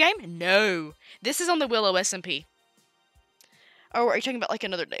 Start a new game? No. This is on the Willow Wsmp. Or are you talking about like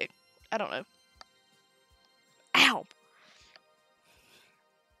another day? I don't know. Ow.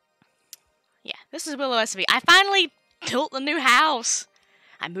 Yeah, this is Willow Wsmp. I finally built a new house.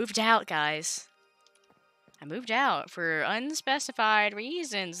 I moved out, guys. I moved out for unspecified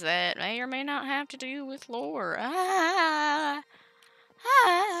reasons that may or may not have to do with lore.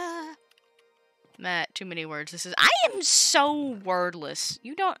 Matt, too many words. I am so wordless.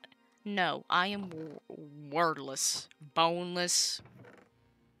 You don't know. I am wordless. Boneless.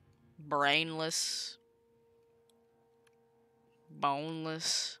 Brainless.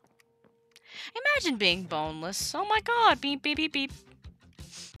 Boneless. Imagine being boneless. Oh my god. Beep, beep, beep, beep.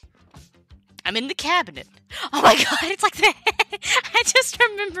 I'm in the cabinet. Oh my god, it's like that. I just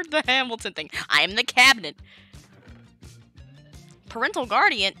remembered the Hamilton thing. I am the cabinet. Parental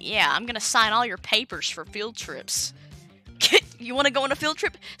guardian? Yeah, I'm gonna sign all your papers for field trips. You wanna go on a field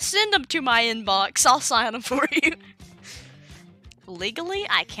trip? Send them to my inbox. I'll sign them for you. Legally,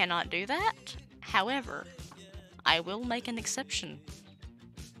 I cannot do that. However, I will make an exception.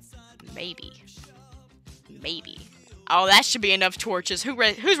 Maybe. Maybe. Oh, that should be enough torches.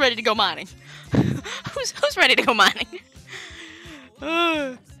 Who's ready to go mining? Who's ready to go mining?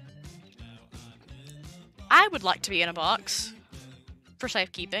 I would like to be in a box. For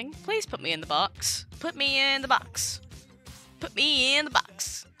safekeeping. Please put me in the box. Put me in the box. Put me in the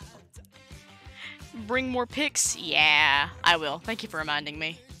box. Bring more pics? Yeah, I will. Thank you for reminding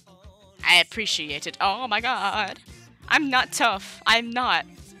me. I appreciate it. Oh my god. I'm not tough. I'm not.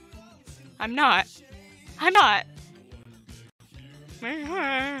 I'm not. I'm not.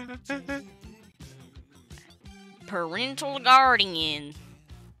 Parental guardian.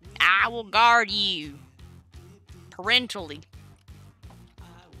 I will guard you. Parentally.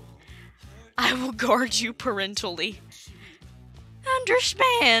 I will guard you parentally.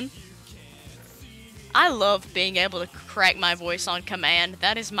 Understand? I love being able to crack my voice on command.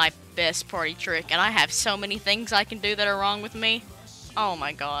 That is my best party trick, and I have so many things I can do that are wrong with me. Oh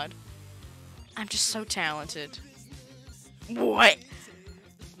my god. I'm just so talented. What?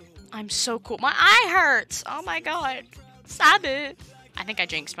 I'm so cool. My eye hurts! Oh my god. Stop it. I think I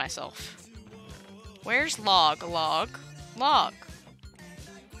jinxed myself. Where's log? Log? Log.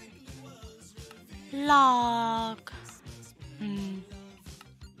 Log.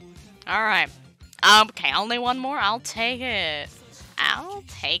 Alright. Okay, only one more? I'll take it. I'll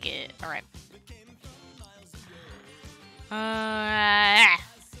take it. Alright.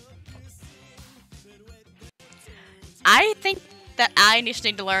 I think that I just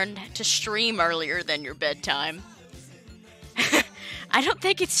need to learn to stream earlier than your bedtime. I don't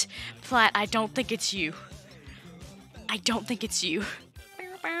think it's... Platt, I don't think it's you. I don't think it's you.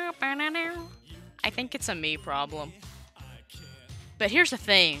 I think it's a me problem. But here's the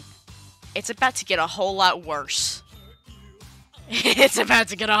thing. It's about to get a whole lot worse. It's about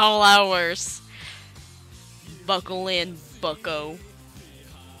to get a whole lot worse. Buckle in, bucko.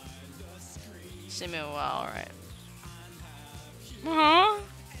 See me a while, alright.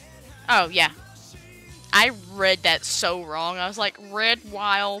 Oh, yeah. I read that so wrong. I was like, red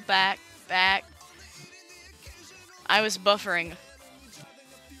while back. I was buffering.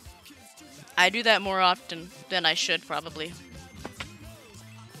 I do that more often than I should, probably.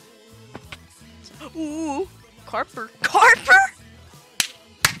 Ooh, Carper. Carper!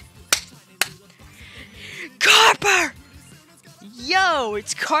 Carper! Yo,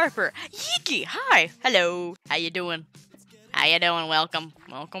 it's Carper. Yiki, hi. Hello. How you doing? How you doing? Welcome.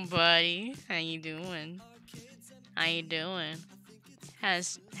 Welcome, buddy. How you doing? How you doing?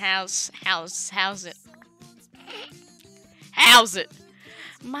 How's it? How's it?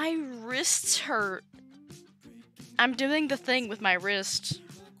 My wrists hurt. I'm doing the thing with my wrist.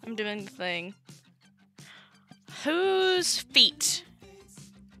 I'm doing the thing. Whose feet?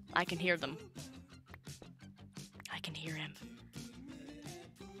 I can hear them. I can hear him.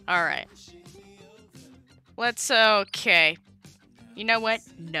 Alright. Okay. You know what?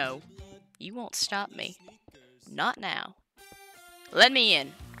 No. You won't stop me. Not now. Let me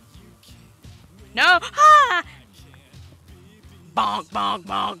in. No! Ah! Bonk, bonk,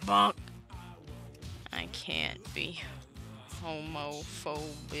 bonk, bonk. I can't be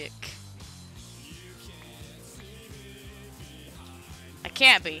homophobic. I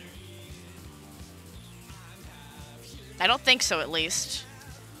can't be. I don't think so, at least.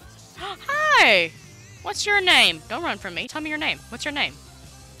 Hi! What's your name? Don't run from me. Tell me your name. What's your name?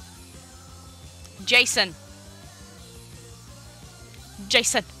 Jason.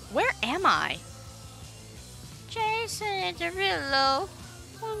 Jason. Where am I? Jason Derulo.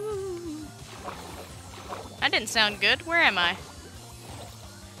 That didn't sound good. Where am I?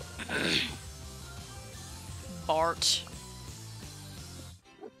 Bart.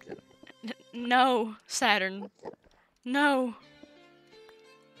 No, Saturn. No.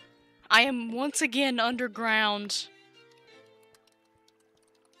 I am once again underground.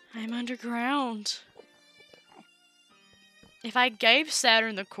 I'm underground. If I gave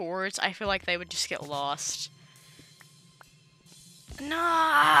Saturn the cords, I feel like they would just get lost. Nah!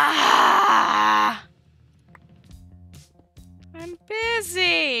 I'm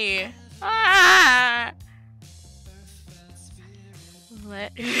busy! Ah!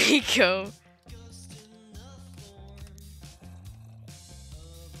 Let me go.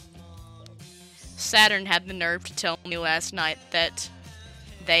 Saturn had the nerve to tell me last night that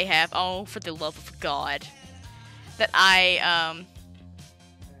they have, oh, for the love of God, that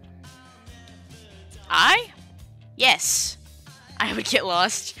yes, I would get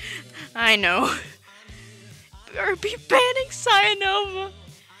lost. I know. Or be banning Cyanova.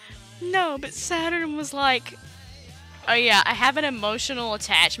 No, but Saturn was like, oh yeah, I have an emotional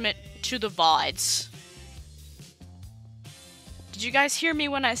attachment to the VODs. Did you guys hear me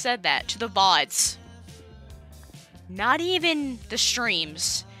when I said that? To the VODs. Not even the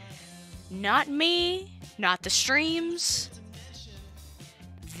streams. Not me. Not the streams.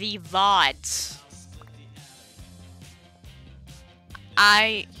 The VODs.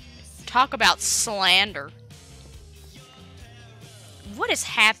 I talk about slander. What is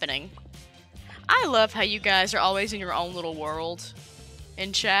happening? I love how you guys are always in your own little world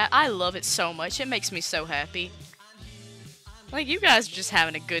in chat. I love it so much. It makes me so happy. Like, you guys are just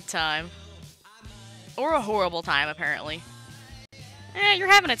having a good time. Or a horrible time, apparently. You're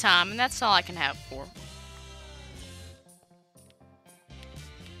having a time, and that's all I can have for.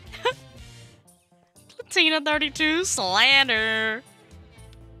 Platina32 slander.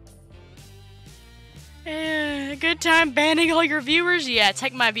 Good time banning all your viewers? Yeah,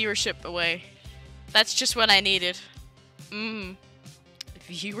 take my viewership away. That's just what I needed.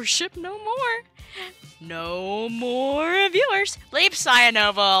 Viewership no more. No more viewers. Leave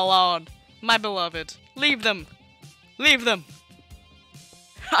Cyanova alone. My beloved. Leave them. Leave them.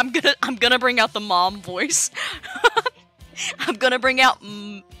 I'm gonna bring out the mom voice. I'm gonna bring out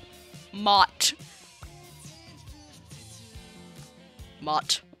Mott.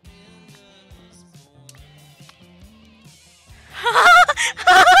 Mott.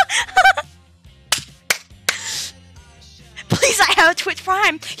 Please, I have a Twitch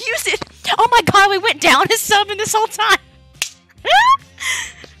Prime. Use it. Oh my god, we went down his sub in this whole time.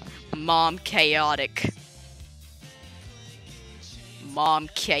 Mom chaotic. Mom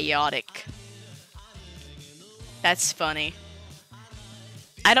chaotic. That's funny.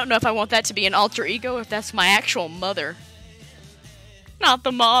 I don't know if I want that to be an alter ego or if that's my actual mother. Not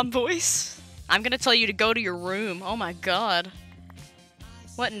the mom voice. I'm gonna tell you to go to your room. Oh my god.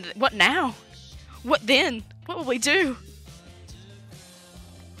 What now? What then? What will we do?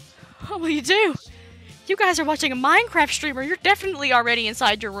 What will you do? You guys are watching a Minecraft streamer. You're definitely already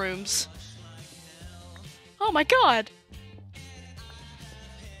inside your rooms. Oh my god.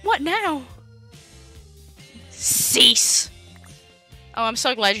 What now? Cease. Oh, I'm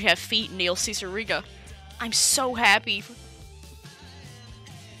so glad you have feet, Neil Cesariga. I'm so happy.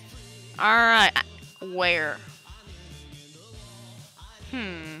 Alright. Where?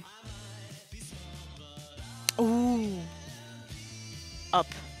 Ooh. Up.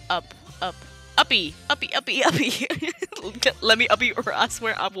 Uppy. Let me uppy or I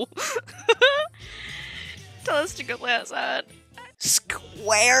swear I will. Tell us to go play outside.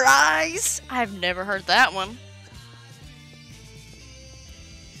 Square eyes? I've never heard that one.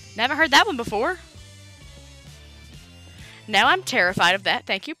 Never heard that one before. Now I'm terrified of that.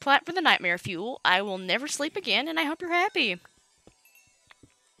 Thank you, Platt, for the nightmare fuel. I will never sleep again, and I hope you're happy.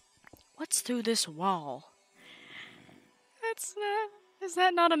 What's through this wall? That's not... Is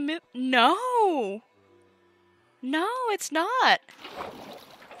that not a myth? No! No, it's not.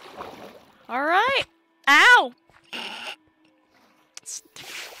 Alright. Ow!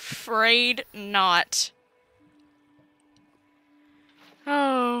 Afraid not.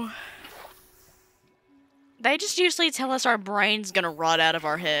 Oh. They just usually tell us our brain's gonna rot out of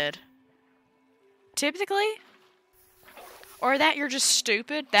our head. Typically. Or that you're just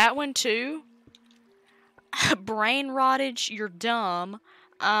stupid. That one too. Brain rottage, you're dumb.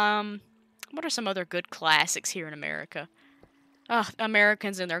 What are some other good classics here in America?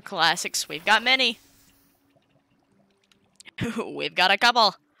 Americans and their classics. We've got many. We've got a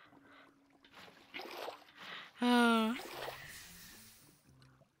couple.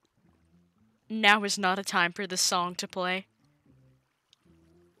 Now is not a time for this song to play.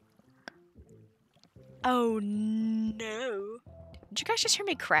 Oh no. Did you guys just hear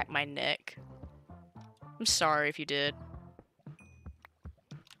me crack my neck? I'm sorry if you did.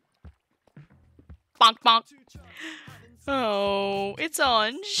 Bonk bonk. Oh, it's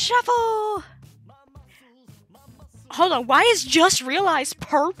on shuffle. Hold on, why is Just Realized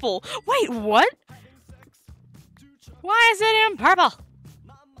purple? Wait, what? Why is it in purple?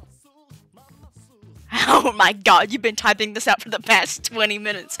 Oh my god, you've been typing this out for the past 20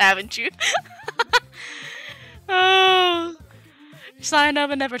 minutes, haven't you? Oh. Sign up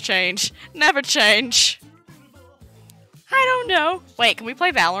and never change. Never change. I don't know. Wait, can we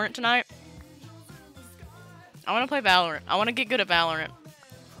play Valorant tonight? I want to play Valorant. I want to get good at Valorant.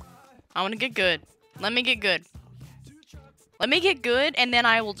 I want to get good. Let me get good. Let me get good, and then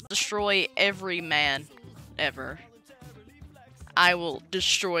I will destroy every man ever. I will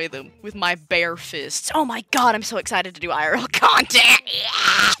destroy them with my bare fists. Oh my god, I'm so excited to do IRL content!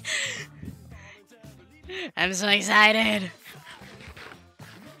 Yeah! I'm so excited.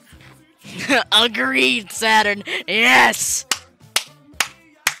 Agreed, Saturn. Yes!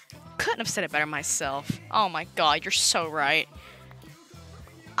 Couldn't have said it better myself. Oh my god, you're so right.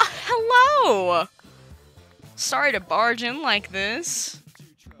 Hello! Sorry to barge in like this.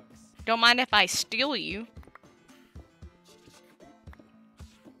 Don't mind if I steal you.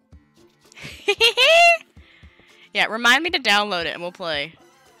 Yeah, remind me to download it and we'll play.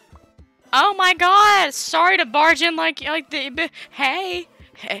 Oh my god! Sorry to barge in like the... Hey!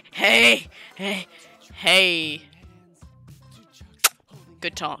 Hey!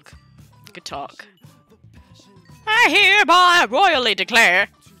 Good talk. Good talk. I hereby royally declare,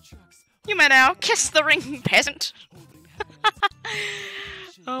 you may now kiss the ring, peasant.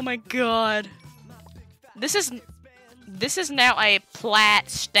 Oh my god. This is now a Platt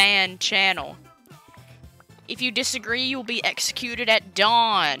Stan channel. If you disagree, you'll be executed at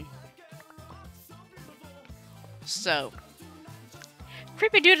dawn. So,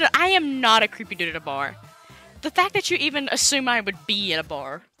 creepy dude, I am not a creepy dude at a bar. The fact that you even assume I would be at a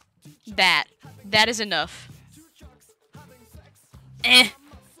bar, that is enough. I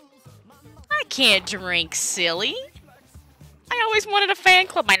can't drink, silly. I always wanted a fan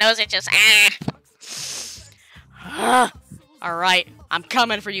club. My nose is just Alright, I'm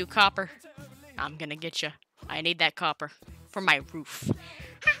coming for you, copper. I'm gonna get you. I need that copper for my roof.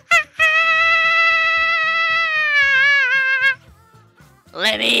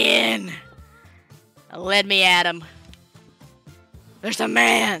 Let me in. Let me at him. There's a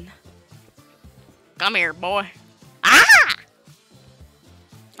man. Come here, boy. Ah!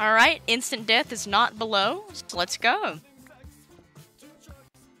 Alright, instant death is not below, so let's go.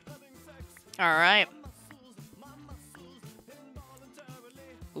 Alright.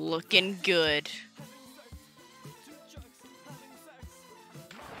 Looking good.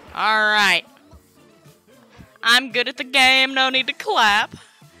 Alright. I'm good at the game, no need to clap.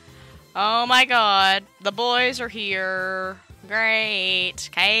 Oh my god, the boys are here. Great.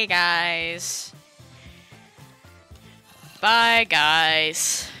 Okay, guys. Bye,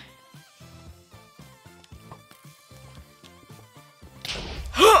 guys.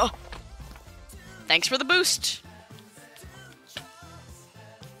 Thanks for the boost.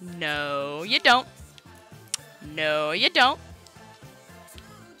 No, you don't. No, you don't.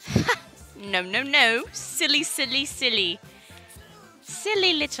 No, no, no. Silly, silly, silly.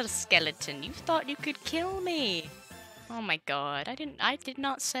 Silly little skeleton. You thought you could kill me. Oh my god. I did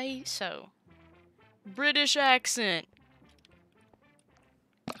not say so. British accent.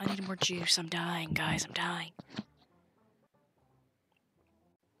 I need more juice. I'm dying, guys. I'm dying.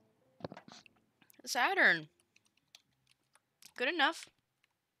 Saturn. Good enough.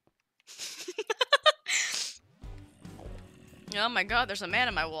 Oh my god, there's a man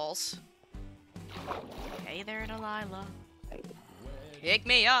in my walls. Hey there, Delilah. Pick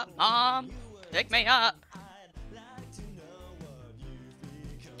me up, Mom. Pick me up.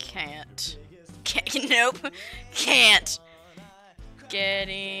 Can't. Nope. Can't.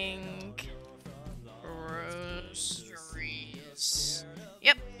 Getting groceries.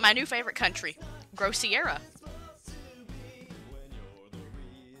 Yep, my new favorite country. Grossiera.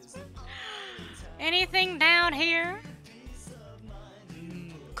 Anything down here?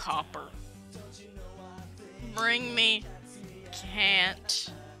 Copper. Bring me.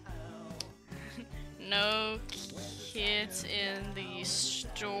 Can't. No kids in the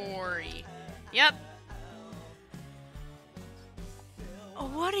story. Yep.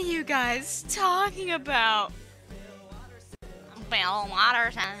 What are you guys talking about? Bell water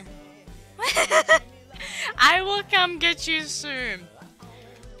time. I will come get you soon.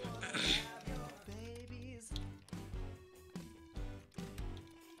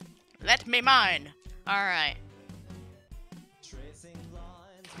 Let me mine. Alright.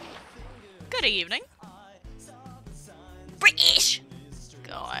 Good evening. British!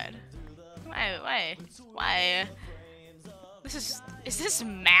 God. Why? Is this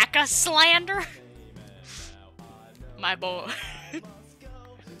Maca slander? My boy.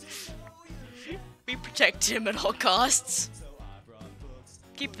 We protect him at all costs.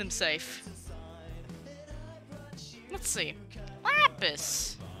 Keep them safe. Let's see.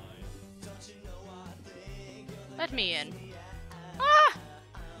 Lapis. Let me in. Ah!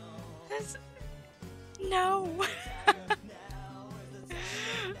 No.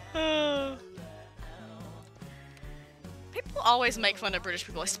 Oh. People always make fun of British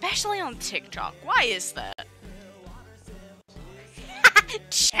people, especially on TikTok. Why is that?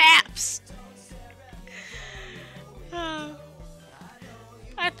 Chaps!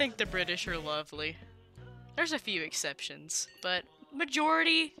 I think the British are lovely. There's a few exceptions, but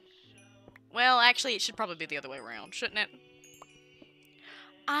majority... Well, actually, it should probably be the other way around, shouldn't it?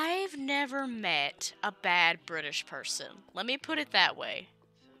 I've never met a bad British person. Let me put it that way.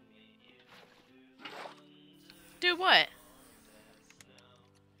 Do what?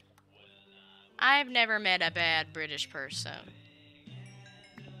 I've never met a bad British person.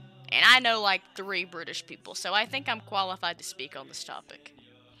 And I know like 3 British people, so I think I'm qualified to speak on this topic.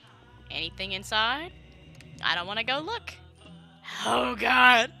 Anything inside? I don't want to go look. Oh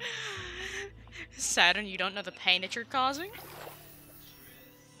god. Saturn, you don't know the pain that you're causing?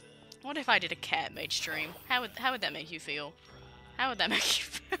 What if I did a cat mage stream? How would that make you feel? How would that make you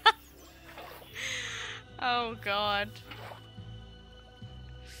feel? Oh god.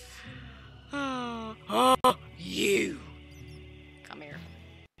 Oh, you. Come here.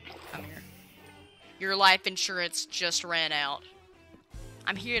 Come here. Your life insurance just ran out.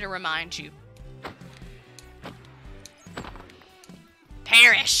 I'm here to remind you.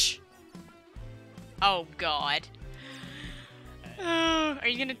 Perish! Oh god. Are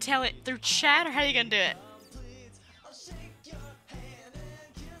you gonna tell it through chat, or how are you gonna do it?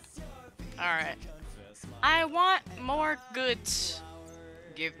 Alright. I want more goods.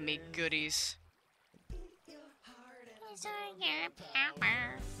 Give me goodies.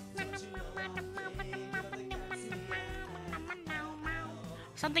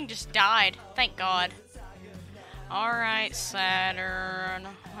 Something just died. Thank God. Alright, Saturn.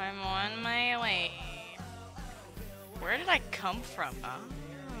 I'm on my way. Where did I come from? Oh.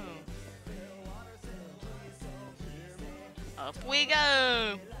 Up we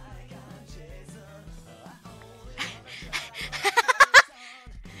go.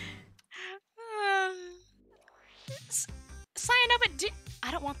 Sign up at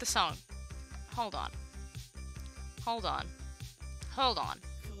I don't want the song. Hold on. Hold on. Hold on.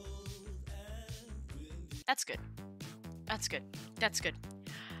 That's good. That's good. That's good.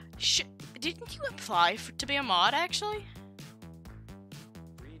 Didn't you apply to be a mod, actually?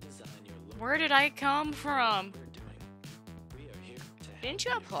 Where did I come from? Didn't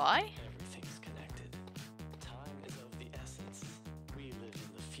you apply?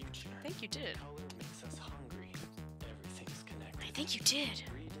 I think you did. I think you did.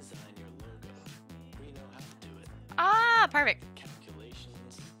 Ah, perfect.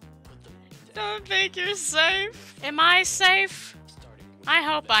 Don't think you're safe. Am I safe? I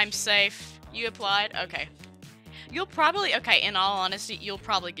hope I'm safe. You applied? Okay. You'll probably, okay, in all honesty, you'll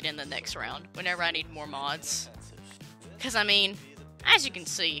probably get in the next round whenever I need more mods. Because, I mean, as you can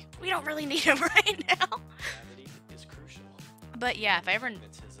see, we don't really need them right now. But yeah, if I ever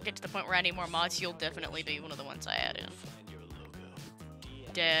get to the point where I need more mods, you'll definitely be one of the ones I add in.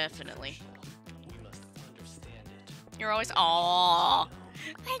 Definitely. You're always, aww.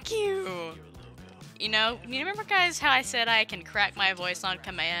 Thank you. You know, you remember, guys, how I said I can crack my voice on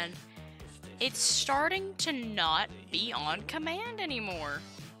command? It's starting to not be on command anymore.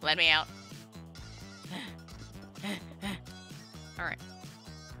 Let me out. Alright.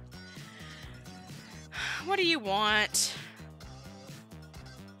 What do you want?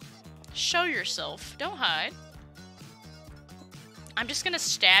 Show yourself. Don't hide. I'm just gonna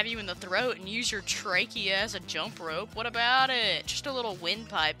stab you in the throat and use your trachea as a jump rope. What about it? Just a little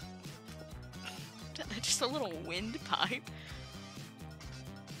windpipe. Just a little windpipe.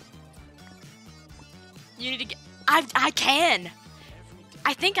 You need to get... I can!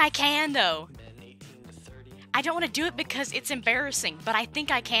 I think I can, though. I don't want to do it because it's embarrassing, but I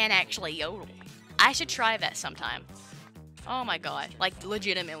think I can actually yodel. I should try that sometime. Oh my god. Like,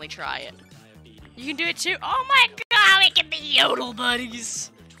 legitimately try it. You can do it too? Oh my god, we can be yodel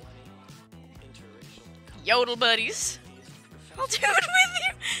buddies! Yodel buddies. I'll do it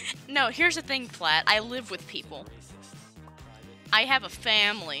with you! No, here's the thing, Flat. I live with people. I have a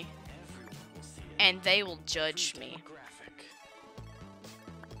family. And they will judge me.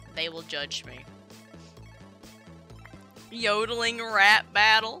 They will judge me. Yodeling rap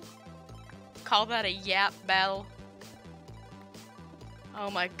battle. Call that a yap battle. Oh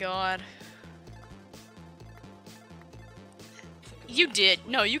my god. You did.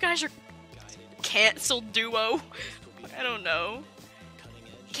 No, you guys are canceled duo. I don't know.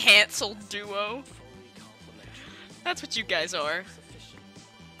 Canceled duo. That's what you guys are.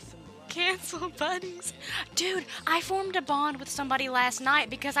 Cancel buddies. Dude, I formed a bond with somebody last night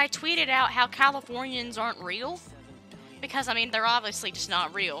because I tweeted out how Californians aren't real. Because, I mean, they're obviously just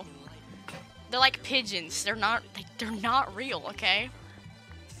not real. They're like pigeons. They're not real, okay?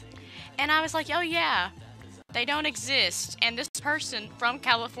 And I was like, oh yeah, they don't exist. And this person from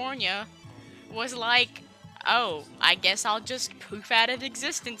California was like, oh, I guess I'll just poof out of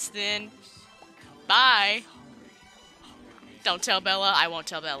existence then. Bye. Don't tell Bella. I won't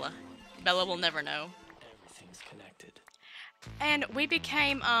tell Bella. Bella will never know. Everything's connected. And we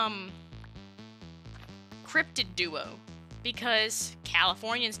became, cryptid duo. Because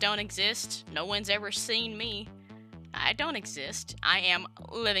Californians don't exist. No one's ever seen me. I don't exist. I am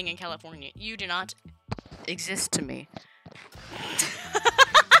living in California. You do not exist to me.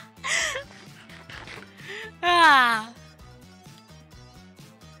 Ah.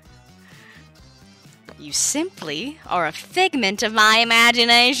 You simply are a figment of my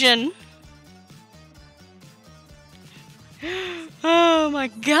imagination. Oh my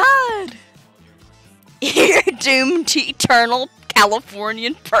god. You're doomed to eternal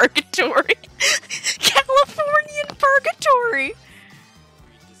Californian purgatory. Californian purgatory.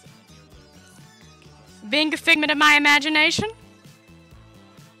 Being a figment of my imagination?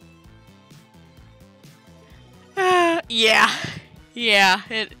 Yeah. Yeah,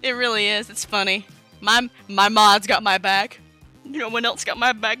 it really is. It's funny. My mod's got my back. No one else got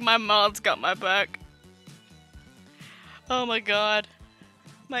my back. My mod's got my back. Oh my god.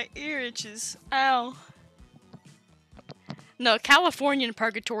 My ear itches. Ow. No, Californian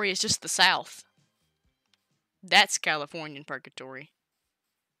purgatory is just the South. That's Californian purgatory.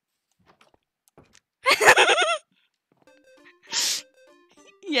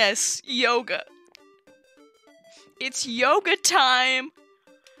 Yes, yoga. It's yoga time.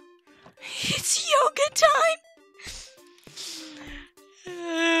 It's yoga time.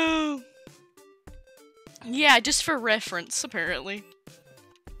 Oh. Yeah, just for reference, apparently.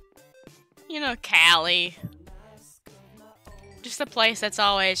 You know, Cali. Just a place that's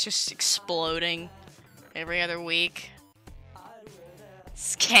always just exploding every other week.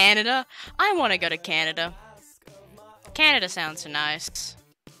 It's Canada. I want to go to Canada. Canada sounds nice.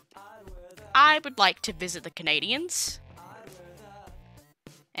 I would like to visit the Canadians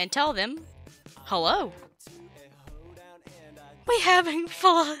and tell them, hello. We having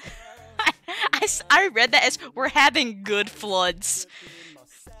fun. I read that as we're having good floods.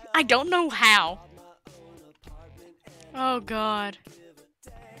 I don't know how. Oh god.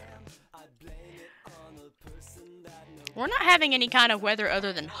 We're not having any kind of weather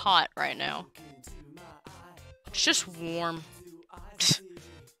other than hot right now. It's just warm.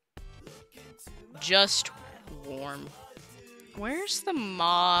 Just warm. Where's the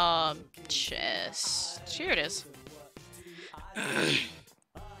mob chest? Here it is.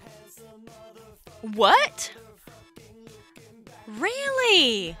 What?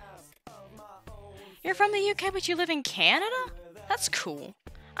 Really? You're from the UK, but you live in Canada? That's cool.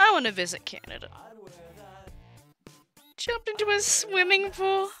 I want to visit Canada. Jumped into a swimming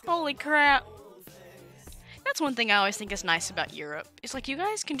pool? Holy crap. That's one thing I always think is nice about Europe. It's like you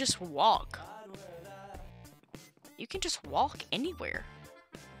guys can just walk. You can just walk anywhere.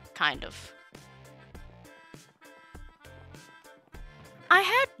 Kind of. I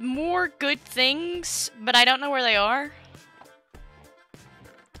had more good things, but I don't know where they are.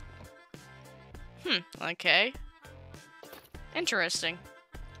 Okay. Interesting.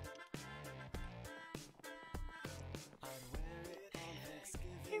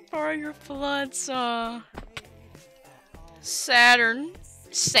 Borrow your blood saw. Saturn.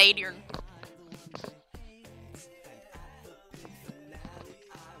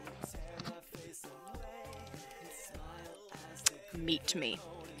 Meet me.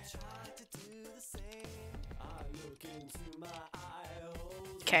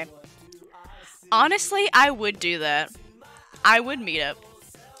 Okay. Honestly, I would do that. I would meet up.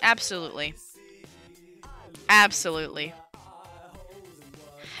 Absolutely. Absolutely.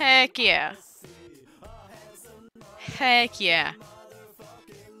 Heck yeah. Heck yeah.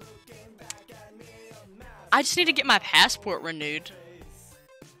 I just need to get my passport renewed.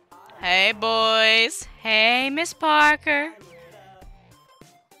 Hey, boys. Hey, Miss Parker.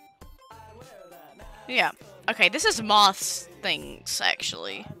 Yeah. Okay, this is Moth's things,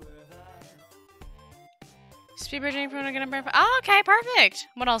 actually. Speed bridging from gonna. Oh, okay, perfect.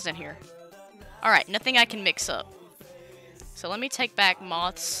 What else in here? Alright, nothing I can mix up. So let me take back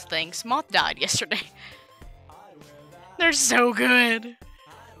Moth's things. Moth died yesterday. They're so good.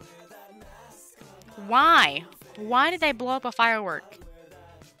 Why? Why did they blow up a firework?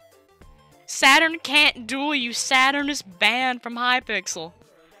 Saturn can't duel you. Saturn is banned from Hypixel.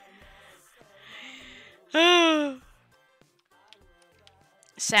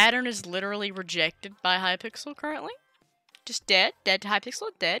 Saturn is literally rejected by Hypixel currently. Just dead. Dead to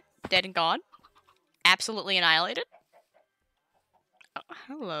Hypixel. Dead. Dead and gone. Absolutely annihilated. Oh,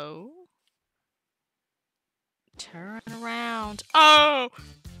 hello. Turn around. Oh!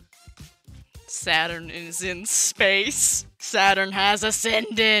 Saturn is in space. Saturn has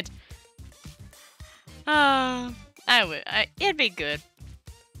ascended. It'd be good.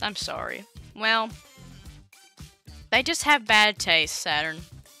 I'm sorry. Well, they just have bad taste, Saturn.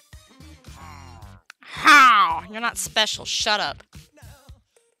 How? You're not special. Shut up.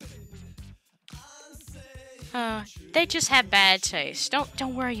 They just have bad taste.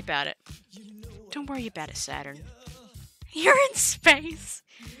 Don't worry about it. Don't worry about it, Saturn. You're in space.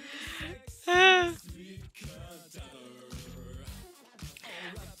 Hold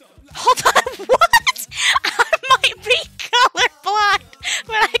on, what? I might be colorblind,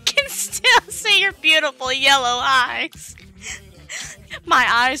 but I can still see your beautiful yellow eyes. My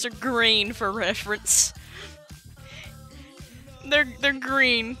eyes are green for reference. They're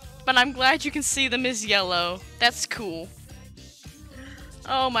green, but I'm glad you can see them as yellow. That's cool.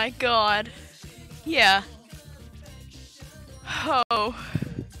 Oh my god. Yeah. Oh.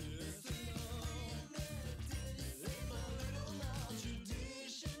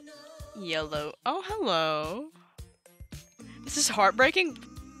 Yellow. Oh, hello. This is heartbreaking.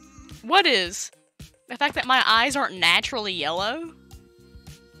 What is? The fact that my eyes aren't naturally yellow?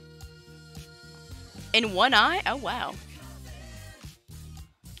 In one eye? Oh, wow.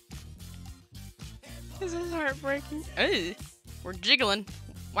 This is heartbreaking. Ugh. We're jiggling.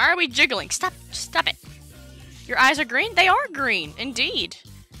 Why are we jiggling? Stop it. Your eyes are green? They are green, indeed.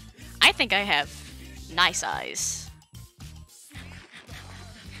 I think I have nice eyes.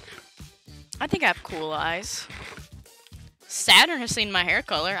 I think I have cool eyes. Saturn has seen my hair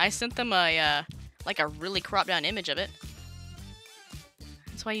color. I sent them a, like a really cropped down image of it.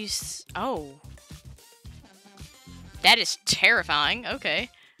 That's why you oh. That is terrifying. Okay.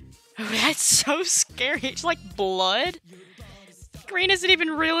 Oh, that's so scary. It's like blood. Green isn't even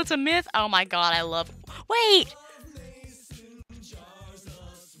real. It's a myth. Oh my god, I love... Wait!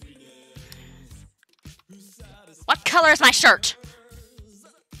 What color is my shirt?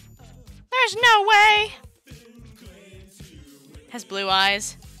 There's no way! Has blue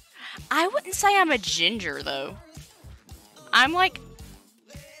eyes. I wouldn't say I'm a ginger, though. I'm like...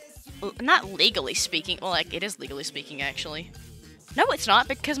 Not legally speaking. Well, like, it is legally speaking, actually. No, it's not,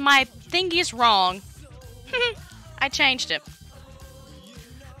 because my thingy is wrong. I changed it.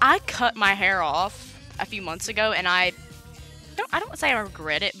 I cut my hair off a few months ago, and I don't say I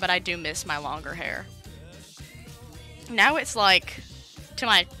regret it, but I do miss my longer hair. Now it's like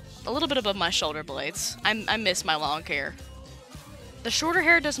to a little bit above my shoulder blades. I miss my long hair. The shorter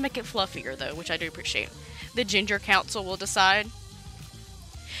hair does make it fluffier, though, which I do appreciate. The Ginger Council will decide.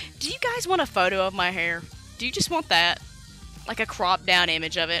 Do you guys want a photo of my hair? Do you just want that? Like a cropped down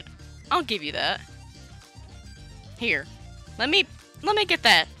image of it? I'll give you that. Here. Let me get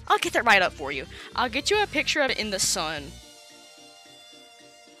that. I'll get that right up for you. I'll get you a picture of it in the sun.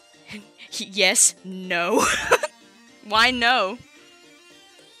 Yes, no. Why no?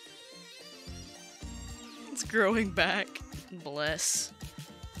 It's growing back. Bless.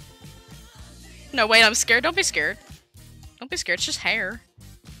 No, wait, I'm scared. Don't be scared. Don't be scared. It's just hair.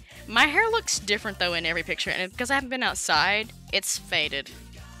 My hair looks different, though, in every picture. And because I haven't been outside, it's faded.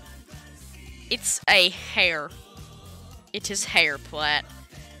 It's a hair. It is hair, Platt.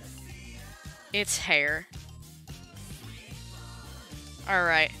 It's hair.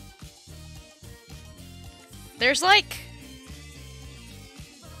 Alright. There's like...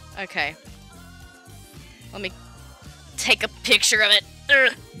 Okay. Let me take a picture of it.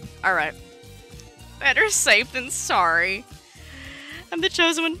 Alright. Better safe than sorry. I'm the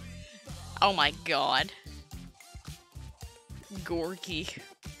chosen one. Oh my god. Gorky.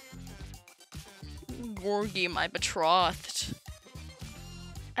 Gorgy, my betrothed.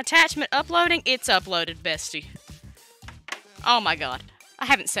 Attachment uploading? It's uploaded, bestie. Oh my god. I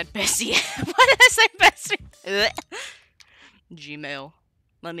haven't said bestie yet. Why did I say bestie? Gmail.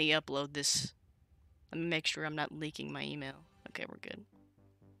 Let me upload this. Let me make sure I'm not leaking my email. Okay, we're good.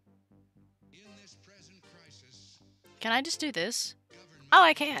 Can I just do this? Oh,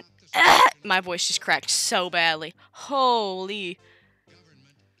 I can. My voice just cracked so badly. Holy.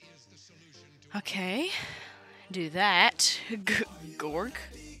 Okay. Do that. Gorg.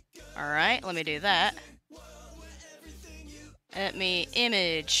 Alright, let me do that. Let me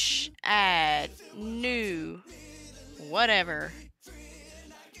image, add, new, whatever.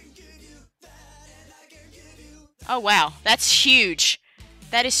 Oh wow, that's huge.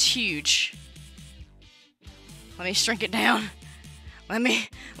 That is huge. Let me shrink it down. Let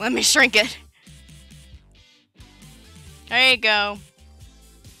me shrink it. There you go.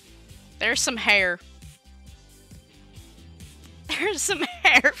 There's some hair. There's some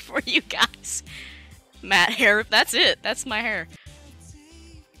hair for you guys. Matte hair. That's it. That's my hair.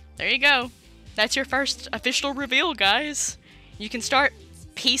 There you go. That's your first official reveal, guys. You can start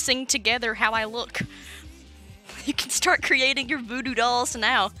piecing together how I look. You can start creating your voodoo dolls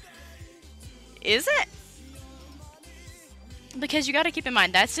now. Is it? Because you gotta keep in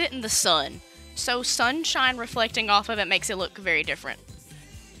mind, that's it in the sun. So sunshine reflecting off of it makes it look very different.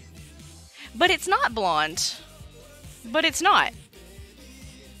 But it's not blonde. But it's not.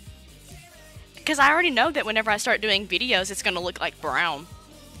 Because I already know that whenever I start doing videos, it's gonna look like brown.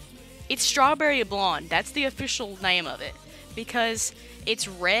 It's strawberry blonde. That's the official name of it. Because it's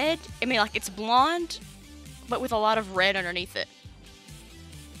red. I mean, like, it's blonde, but with a lot of red underneath it.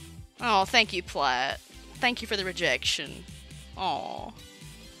 Oh, thank you, Platt. Thank you for the rejection. Aw.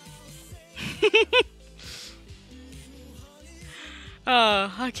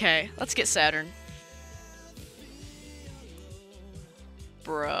 Okay. Let's get Saturn.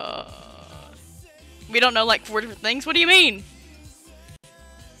 Bruh. We don't know, like, 4 different things? What do you mean?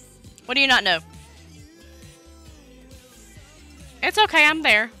 What do you not know? It's okay, I'm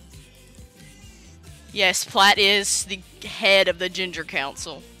there. Yes, Platt is the head of the Ginger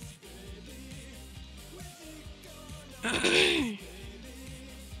Council.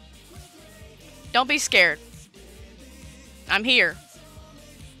 Don't be scared. I'm here.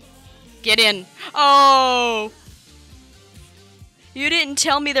 Get in. Oh! You didn't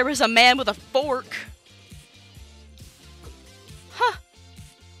tell me there was a man with a fork. Huh.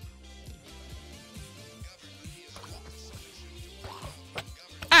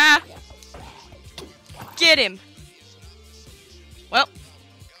 Ah! Get him. Well.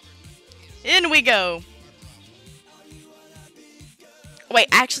 In we go. Wait,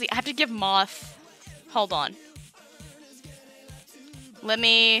 actually, I have to give Moth... Hold on. Let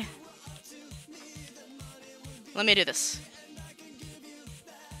me do this.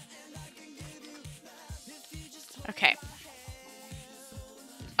 Okay.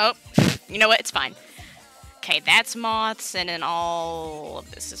 Oh, you know what? It's fine. Okay, that's moths, and then all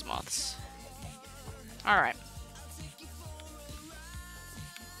of this is moths. Alright.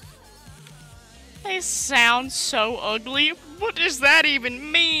 They sound so ugly. What does that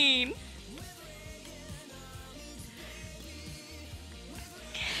even mean?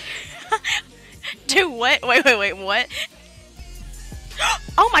 Dude, what? Wait, what?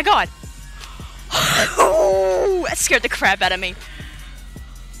 Oh my god! Oh, that scared the crap out of me.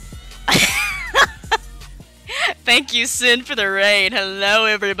 Thank you, Sin, for the raid. Hello,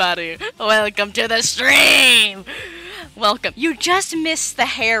 everybody. Welcome to the stream. Welcome. You just missed the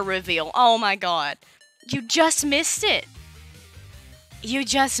hair reveal. Oh my god. You just missed it. You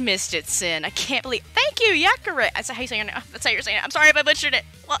just missed it, Sin. I can't believe. Thank you, Yakure. That's how you're saying it. That's how you're saying it. I'm sorry if I butchered it.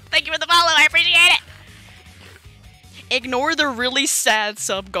 Well, thank you for the follow. I appreciate it. Ignore the really sad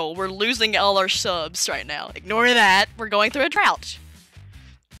sub goal. We're losing all our subs right now. Ignore that. We're going through a drought.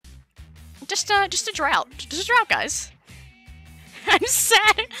 Just a drought. Just a drought, guys. I'm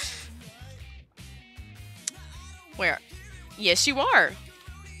sad. Where? Yes, you are.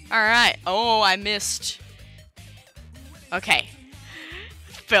 Alright. Oh, I missed. Okay.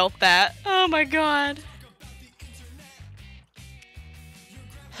 Felt that. Oh my god.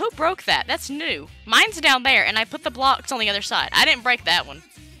 Who broke that? That's new. Mine's down there, and I put the blocks on the other side. I didn't break that one.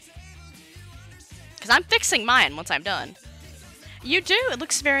 Because I'm fixing mine once I'm done. You do? It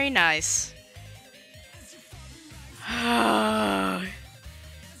looks very nice.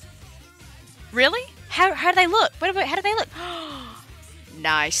 Really? How do they look? Wait, how do they look?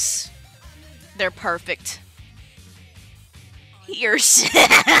 Nice. They're perfect. Yours.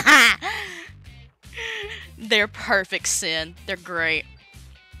 They're perfect, Sin. They're great.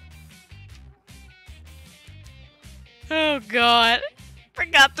 Oh god.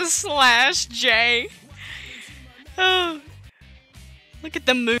 Forgot the slash J. Oh. Look at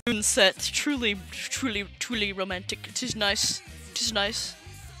the moon set. Truly, truly, truly romantic. It is nice. It is nice.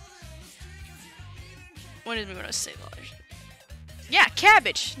 What did we want to say? Yeah,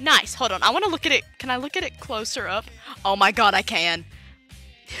 cabbage. Nice. Hold on. I want to look at it. Can I look at it closer up? Oh my god, I can.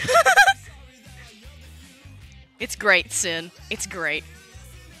 It's great, Sin. It's great.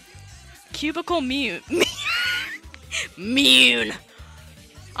 Cubicle Mune. Mune.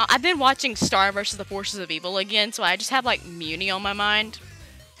 I've been watching Star vs. the Forces of Evil again, so I just have, like, Muni on my mind.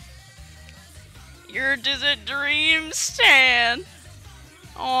 You're just a dream, Stan.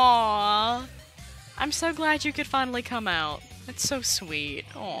 Aww. I'm so glad you could finally come out. That's so sweet.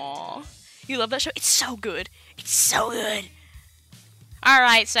 Aww. You love that show? It's so good. It's so good.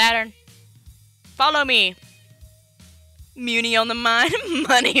 Alright, Saturn. Follow me. Muni on the mind.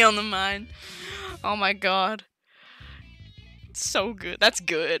 Money on the mind. Oh my god. It's so good. That's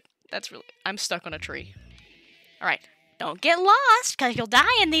good. That's really... I'm stuck on a tree. Alright. Don't get lost, because you'll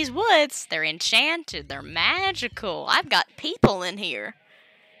die in these woods. They're enchanted. They're magical. I've got people in here.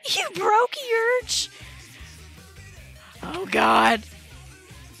 You broke yours. Oh god.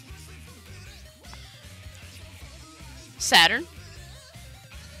 Saturn.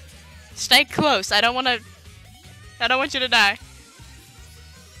 Stay close. I don't want you to die.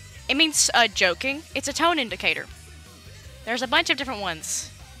 It means joking. It's a tone indicator. There's a bunch of different ones.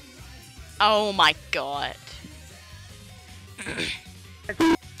 Oh my god.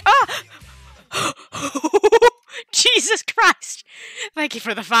 Ah! Jesus Christ! Thank you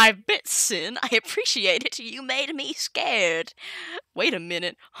for the 5 bits, Sin. I appreciate it. You made me scared. Wait a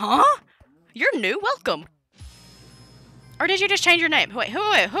minute. Huh? You're new? Welcome. Or did you just change your name? Wait,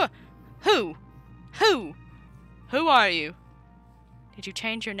 who? Who are you? Did you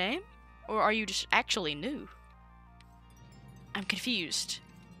change your name? Or are you just actually new? I'm confused.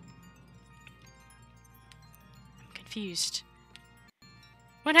 I'm confused.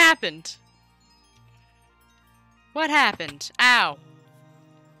 What happened? What happened? Ow.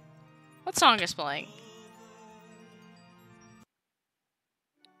 What song is playing?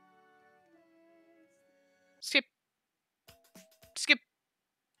 Skip. Skip.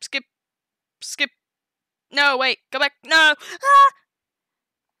 Skip. Skip. No, wait. Go back. No. Ah!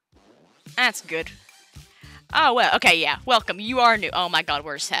 That's good. Oh, well. Okay, yeah. Welcome. You are new. Oh my god,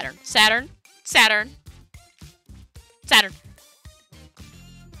 where's Saturn? Saturn? Saturn? Saturn.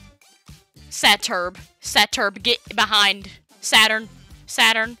 Saturb. Saturb, get behind. Saturn.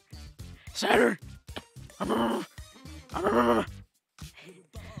 Saturn. Saturn. Come on.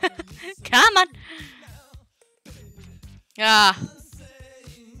 Ah.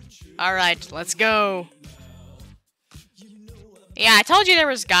 Alright, let's go. Yeah, I told you there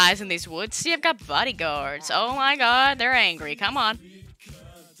was guys in these woods. See, I've got bodyguards. Oh my god, they're angry. Come on.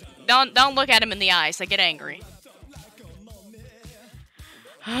 Don't look at them in the eyes. They get angry.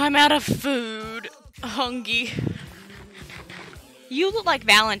 I'm out of food. Hungry. You look like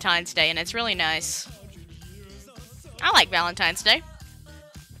Valentine's Day, and it's really nice. I like Valentine's Day.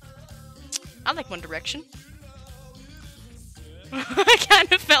 I like One Direction. I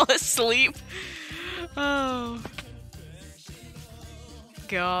kind of fell asleep. Oh.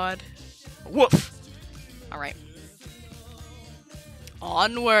 God. Woof. Alright.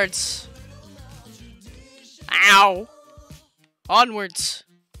 Onwards. Ow. Onwards.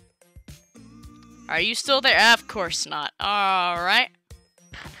 Are you still there? Of course not. Alright.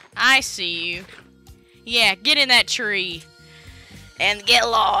 I see you. Yeah, get in that tree. And get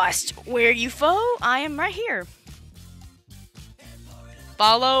lost. Where you foe? I am right here.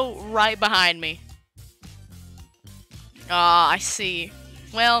 Follow right behind me. Ah, I see.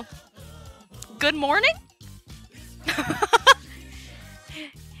 Well, good morning?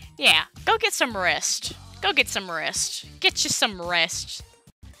 Yeah, go get some rest. Go get some rest. Get you some rest.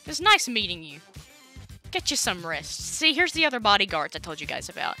 It was nice meeting you. Get you some rest. See, here's the other bodyguards I told you guys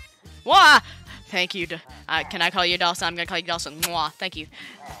about. Wah! Thank you. Can I call you Dawson? I'm gonna call you Dawson. Mwah. Thank you.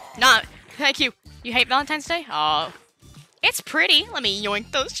 Not. Thank you. You hate Valentine's Day? Oh. It's pretty. Let me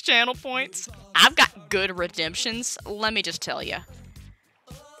yoink those channel points. I've got good redemptions. Let me just tell you.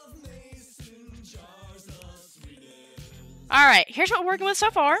 Alright, here's what we're working with so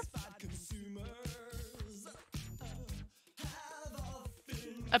far.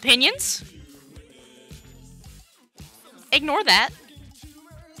 Opinions? Ignore that.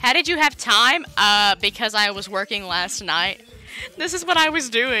 How did you have time? Because I was working last night. This is what I was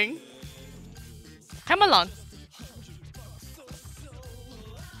doing. Come along.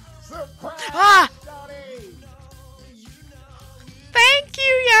 Ah! Thank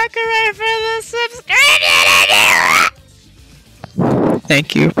you, Yakure, for the subscription.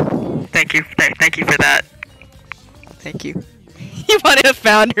 Thank you. Thank you. Thank you for that. Thank you. You wanted a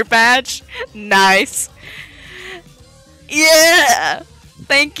founder badge? Nice. Yeah!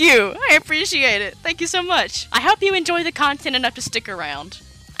 Thank you. I appreciate it. Thank you so much. I hope you enjoy the content enough to stick around.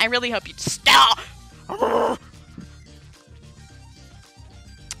 I really hope you stop.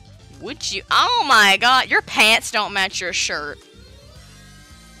 Would you? Oh my god, your pants don't match your shirt.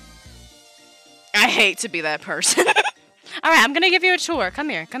 I hate to be that person. Alright, I'm gonna give you a tour. Come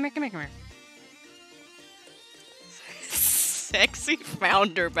here. Come here, come here, come here. Sexy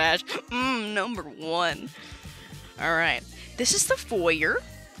founder badge. Number 1. Alright. This is the foyer.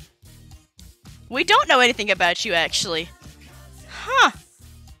 We don't know anything about you, actually. Huh.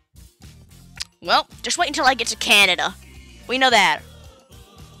 Well, just wait until I get to Canada. We know that.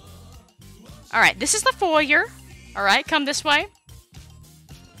 Alright, this is the foyer. Alright, come this way.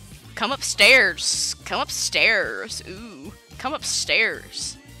 Come upstairs. Come upstairs. Ooh. Come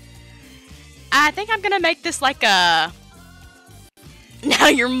upstairs. I think I'm gonna make this like a... Now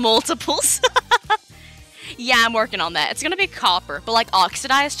you're multiples. Yeah, I'm working on that. It's gonna be copper, but like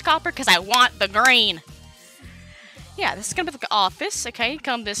oxidized copper, because I want the green. Yeah, this is gonna be like an office. Okay,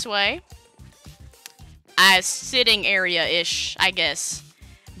 come this way. A sitting area-ish, I guess.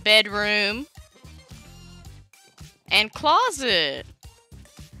 Bedroom. And closet.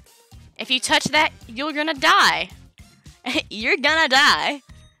 If you touch that, you're gonna die. You're gonna die.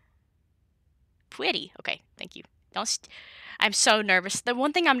 Pretty. Okay, thank you. I'm so nervous. The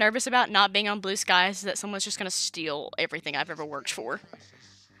one thing I'm nervous about not being on Blue Skies is that someone's just gonna steal everything I've ever worked for.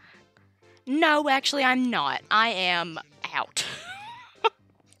 No, actually, I'm not. I am out.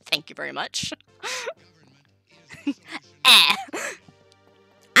 Thank you very much.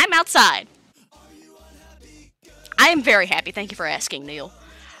 I'm outside. I am very happy. Thank you for asking, Neil.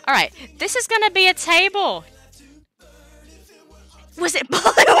 Alright, this is gonna be a table. Was it blue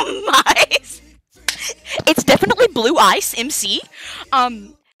ice? It's definitely blue ice, MC.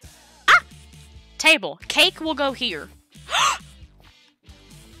 Table. Cake will go here.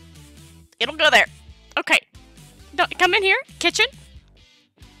 It'll go there. Okay. Come in here. Kitchen.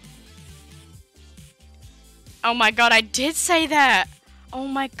 Oh my god, I did say that. Oh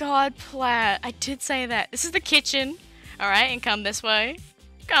my god, Platt. I did say that. This is the kitchen. Alright, and come this way.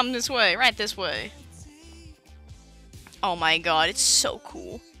 Come this way. Right this way. Oh my god, it's so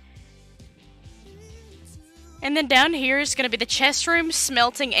cool. And then down here is going to be the chest room,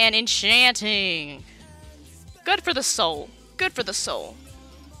 smelting, and enchanting. Good for the soul. Good for the soul.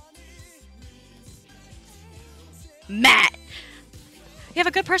 Matt! You have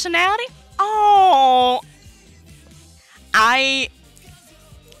a good personality? Oh!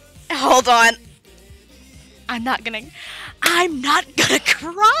 Hold on. I'm not gonna cry! I'm not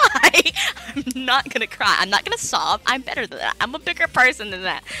gonna cry. I'm not gonna sob. I'm better than that. I'm a bigger person than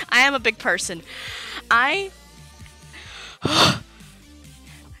that. I am a big person.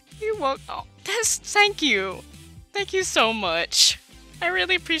 You're welcome. Oh, thank you. Thank you so much. I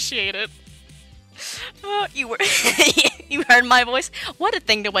really appreciate it. Oh, you heard my voice? What a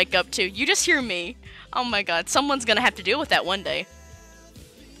thing to wake up to. You just hear me. Oh my god, someone's gonna have to deal with that one day.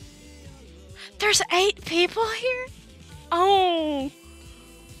 There's 8 people here? Oh.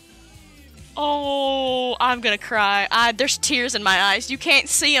 Oh, I'm gonna cry. There's tears in my eyes. You can't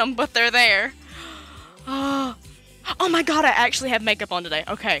see them, but they're there. Oh my god, I actually have makeup on today.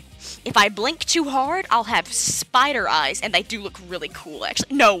 Okay. If I blink too hard, I'll have spider eyes, and they do look really cool,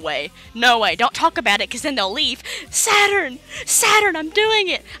 actually. No way. No way. Don't talk about it, because then they'll leave. Saturn! Saturn, I'm doing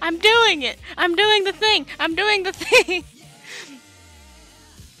it! I'm doing it! I'm doing the thing! I'm doing the thing!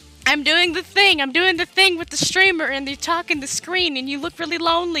 I'm doing the thing! I'm doing the thing with the streamer, and you're talking the screen, and you look really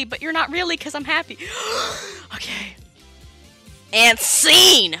lonely, but you're not really, because I'm happy. Okay. And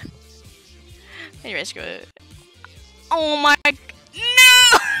scene! Anyways, go ahead. Oh my... No!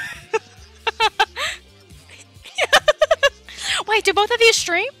 Wait, do both of you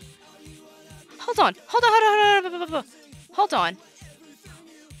stream? Hold on. Hold on.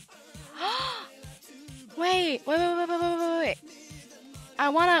 Wait. I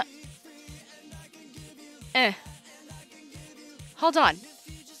wanna... Hold on.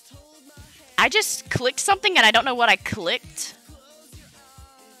 I just clicked something and I don't know what I clicked.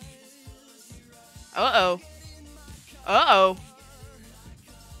 Uh-oh. Uh-oh.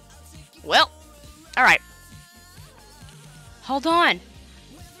 Well. Alright. Hold on.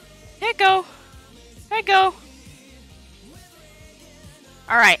 There you go. There you go.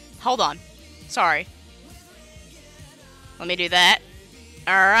 Alright. Hold on. Sorry. Let me do that.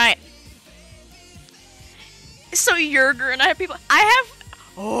 Alright. So Yerger and I have people...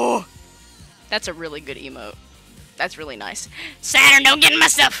 Oh! That's a really good emote. That's really nice. Saturn, don't get in my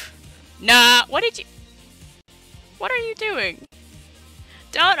stuff! Nah, what are you doing?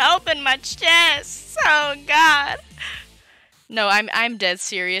 Don't open my chest! Oh god! No, I'm dead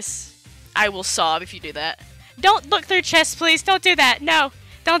serious. I will sob if you do that. Don't look through chests, please! Don't do that! No!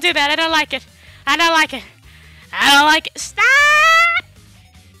 Don't do that! I don't like it! I don't like it! I don't like it! Stop!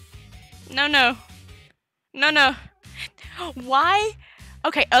 No, no. No, no. Why?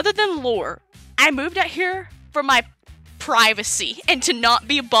 Okay, other than lore, I moved out here for my privacy and to not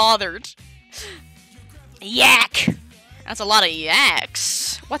be bothered. Yak! That's a lot of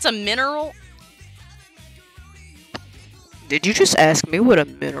yaks. What's a mineral? Did you just ask me what a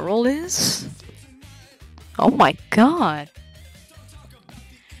mineral is? Oh my god.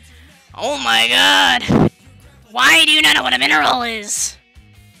 Oh my god. Why do you not know what a mineral is?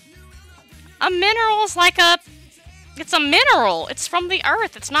 A mineral is like a... It's a mineral. It's from the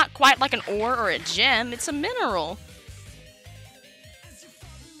earth. It's not quite like an ore or a gem. It's a mineral.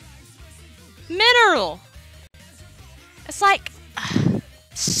 Mineral. It's like...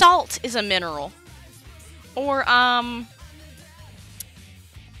 salt is a mineral. Or,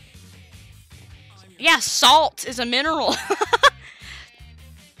 yeah, salt is a mineral.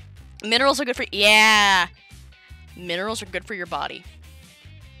 Minerals are good for... Yeah. Minerals are good for your body.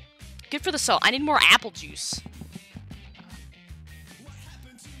 Good for the soul. I need more apple juice.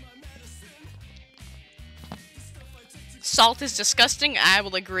 Salt is disgusting, I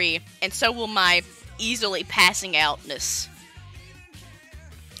will agree. And so will my easily passing outness.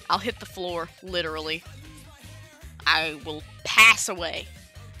 I'll hit the floor, literally. I will pass away.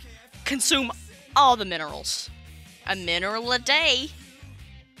 Consume all the minerals. A mineral a day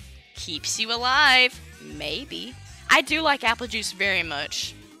keeps you alive. Maybe. I do like apple juice very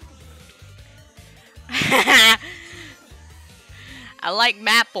much. I like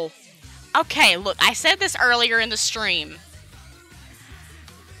maple. Okay, look, I said this earlier in the stream.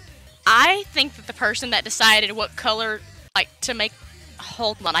 I think that the person that decided what color, like, to make...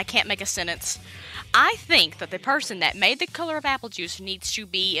 Hold on, I can't make a sentence. I think that the person that made the color of apple juice needs to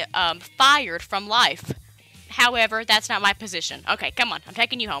be, fired from life. However, that's not my position. Okay, come on, I'm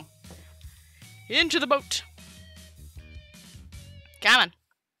taking you home. Into the boat. Come on.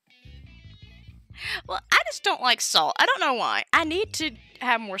 Well, I just don't like salt. I don't know why. I need to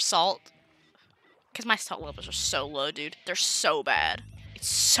have more salt. Because my salt levels are so low, dude. They're so bad. It's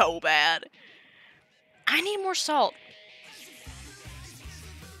so bad. I need more salt.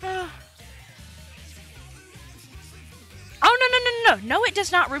 Oh, no. No, it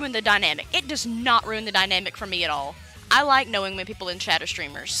does not ruin the dynamic. It does not ruin the dynamic for me at all. I like knowing when people in chat are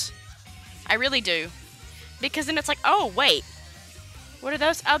streamers. I really do. Because then it's like, oh, wait. What are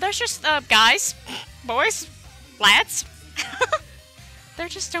those? Oh, those just, guys. Boys. Lads. They're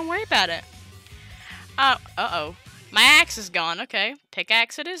just, don't worry about it. Uh-oh. My axe is gone. Okay.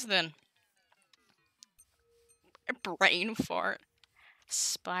 Pickaxe it is, then. A brain fart.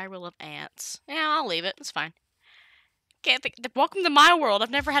 Spiral of ants. Yeah, I'll leave it. It's fine. Welcome to my world.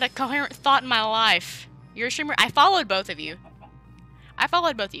 I've never had a coherent thought in my life. You're a streamer? I followed both of you.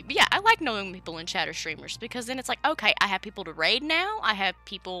 But yeah, I like knowing people in chat are streamers, because then it's like, okay, I have people to raid now. I have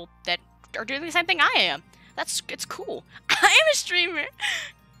people that are doing the same thing I am. It's cool. I am a streamer.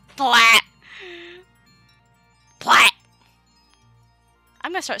 Plat.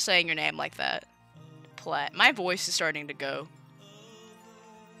 I'm gonna start saying your name like that. Plat. My voice is starting to go.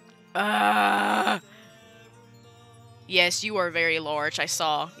 Yes, you are very large. I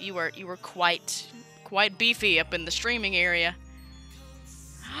saw. You were quite beefy up in the streaming area.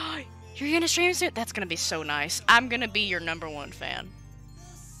 You're gonna stream soon? That's gonna be so nice. I'm gonna be your #1 fan.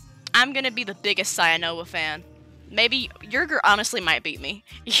 I'm gonna be the biggest Cyanoa fan. Maybe Yerger honestly might beat me.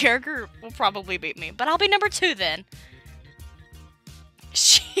 Yerger will probably beat me, but I'll be #2 then.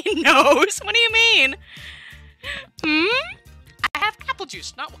 She knows. What do you mean? I have apple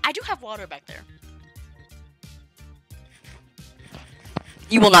juice. I do have water back there.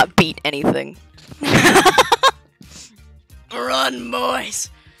 You will not beat anything. Run, boys.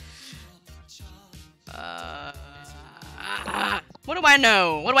 What do I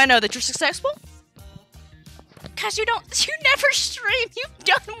know? What do I know? That you're successful? Cause you never stream. You've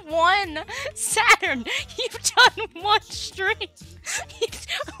done one Saturn. You've done one stream.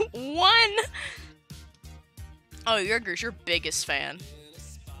 One. Oh, Yerger's your biggest fan.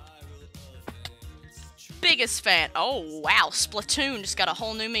 Biggest fan. Oh, wow. Splatoon just got a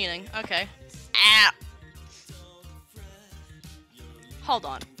whole new meaning. Okay. Ow. Hold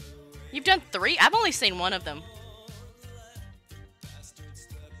on. You've done 3? I've only seen one of them.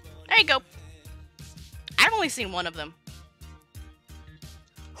 There you go. I've only seen one of them.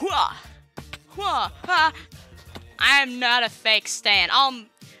 Hwah! Hwah! Ha! I am not a fake stan.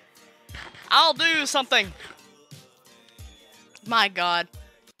 I'll do something. My god.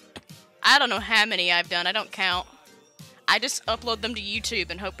 I don't know how many I've done. I don't count. I just upload them to YouTube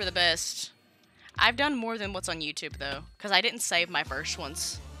and hope for the best. I've done more than what's on YouTube, though, because I didn't save my first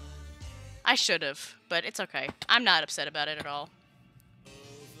ones. I should have, but it's okay. I'm not upset about it at all.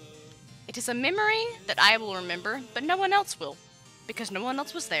 It is a memory that I will remember, but no one else will, because no one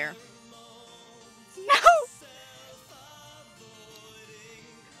else was there. No!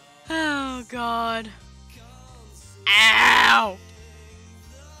 Oh, God. Ow!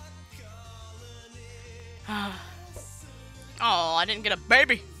 Oh, I didn't get a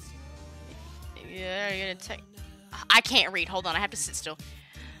baby. Yeah, you're gonna take. I can't read. Hold on, I have to sit still.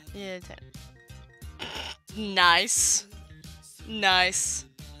 Yeah. Nice. Nice.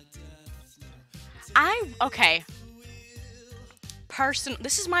 Okay.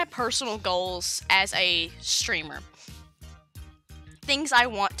 This is my personal goals as a streamer. Things I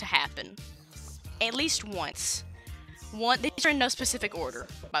want to happen. At least once. These are in no specific order,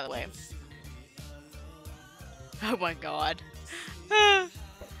 by the way. Oh my god.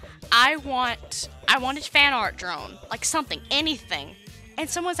 I want a fan art drawn. Like something. Anything. And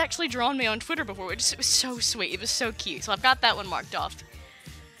someone's actually drawn me on Twitter before. It was so sweet. It was so cute. So I've got that one marked off.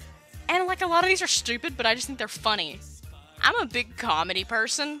 And like a lot of these are stupid, but I just think they're funny. I'm a big comedy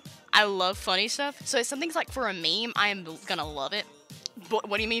person. I love funny stuff. So if something's like for a meme, I am gonna love it. What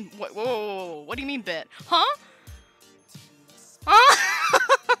do you mean? Whoa. What do you mean bit? Huh? Huh?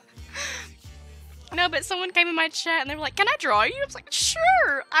 No, but someone came in my chat and they were like, "Can I draw you?" I was like,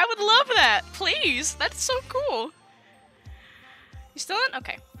 "Sure, I would love that. Please. That's so cool." You still in?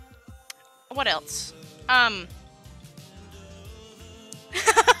 Okay. What else?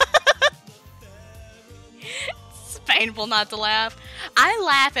 It's painful not to laugh. I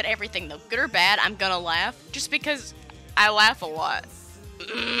laugh at everything though. Good or bad, I'm gonna laugh. Just because I laugh a lot.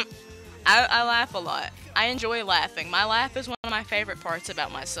 I laugh a lot. I enjoy laughing. My laugh is one of my favorite parts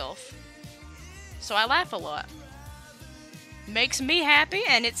about myself. So I laugh a lot. Makes me happy,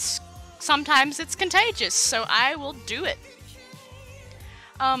 and sometimes it's contagious, so I will do it.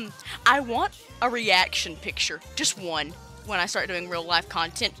 I want a reaction picture. Just one. When I start doing real life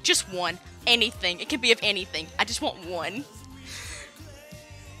content. Just one. Anything. It can be of anything. I just want one.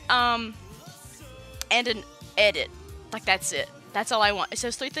 And an edit. Like, that's it. That's all I want. It's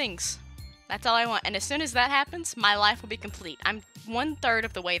those 3 things. That's all I want. And as soon as that happens, my life will be complete. I'm 1/3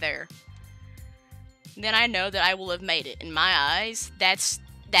 of the way there. Then I know that I will have made it. In my eyes, that's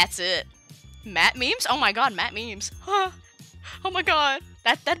it. Matt memes? Oh my god, Matt memes. Huh. Oh my god.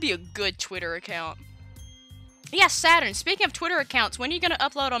 That'd be a good Twitter account. Yeah, Saturn, speaking of Twitter accounts, when are you gonna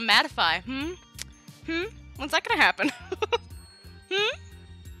upload on Matify? When's that gonna happen?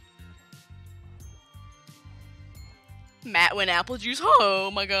 Matt went apple juice.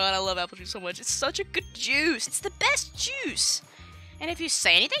 Oh my god, I love apple juice so much. It's such a good juice. It's the best juice. And if you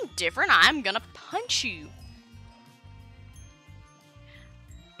say anything different, I'm gonna punch you.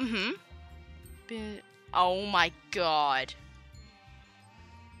 Oh my god.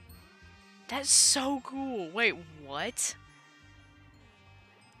 That's so cool. Wait, what?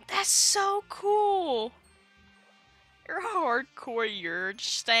 That's so cool. You're a hardcore Urge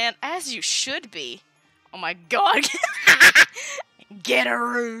stan, as you should be. Oh my god. Get a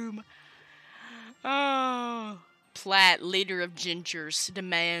room. Oh. Platt, leader of Gingers,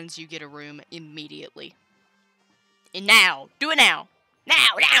 demands you get a room immediately. And now. Do it now.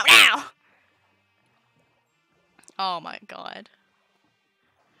 Now. Oh my god.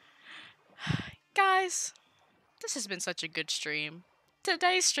 Guys, this has been such a good stream.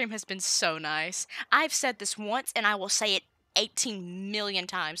 Today's stream has been so nice. I've said this once, and I will say it 18 million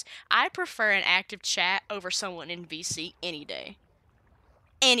times. I prefer an active chat over someone in VC any day.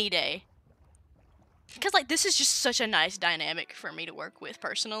 Any day. Because, like, this is just such a nice dynamic for me to work with,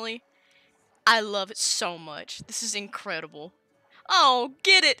 personally. I love it so much. This is incredible. Oh,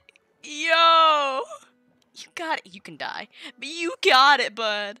 get it! Yo! You got it. You can die. But you got it,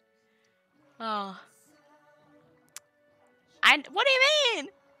 bud. Oh. What do you mean?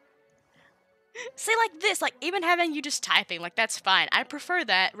 See, like this, like even having you just typing, like that's fine. I prefer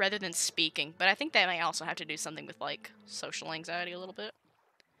that rather than speaking, but I think that may also have to do something with like social anxiety a little bit.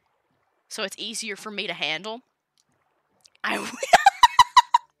 So it's easier for me to handle. I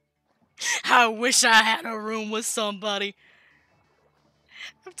wish I had a room with somebody.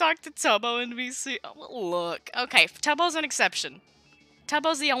 I've talked to Tubbo in VC. Oh, look. Okay, Tubbo's an exception.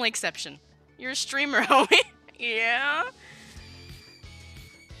 Tubbo's the only exception. You're a streamer, homie. Yeah?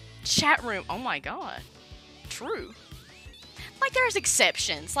 Chat room. Oh my god. True. Like, there's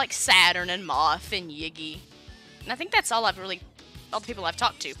exceptions. Like Saturn and Moth and Yiggy. And I think that's all the people I've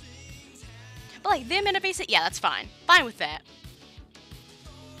talked to. But like, them in a VC, yeah, that's fine. Fine with that.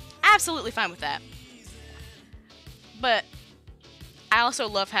 Absolutely fine with that. But I also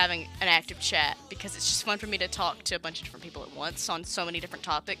love having an active chat because it's just fun for me to talk to a bunch of different people at once on so many different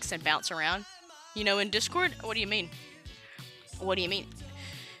topics and bounce around. You know, in Discord? What do you mean? What do you mean?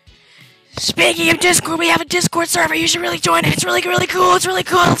 Speaking of Discord, we have a Discord server. You should really join it. It's really, really cool. It's really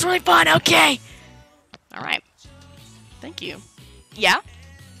cool. It's really fun. Okay. Alright. Thank you. Yeah?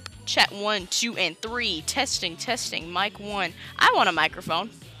 Chat 1, 2, and 3. Testing, testing. Mic 1. I want a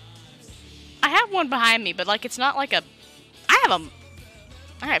microphone. I have one behind me, but like it's not like a... I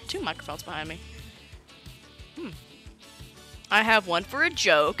have 2 microphones behind me. I have one for a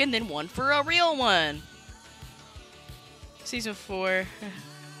joke and then one for a real one. Season 4.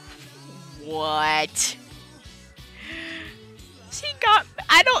 What?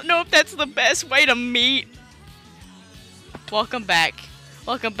 I don't know if that's the best way to meet. Welcome back.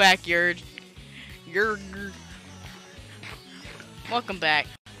 Welcome back, Yurd. Welcome back.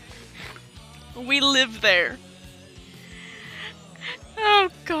 We live there. Oh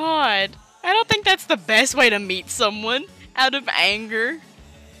god. I don't think that's the best way to meet someone out of anger.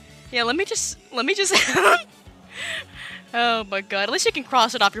 Yeah, let me just Oh my god. At least you can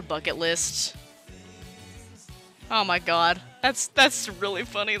cross it off your bucket list. Oh my god. That's really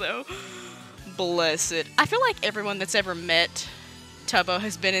funny though. Bless it. I feel like everyone that's ever met Tubbo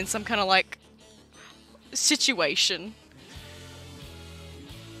has been in some kind of like situation.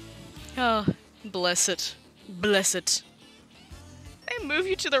 Oh, bless it. Bless it. They move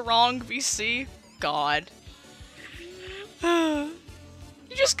you to the wrong VC. God. You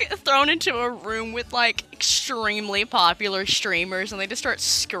just get thrown into a room with like extremely popular streamers and they just start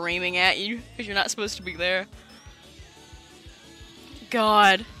screaming at you because you're not supposed to be there.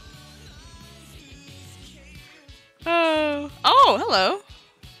 God. Oh, hello.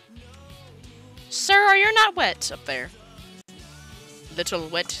 Sir, are you not wet up there? Little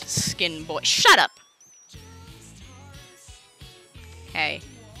wet skin boy. Shut up! Hey,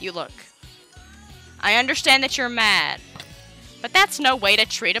 you look. I understand that you're mad, but that's no way to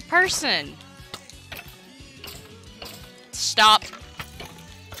treat a person. Stop.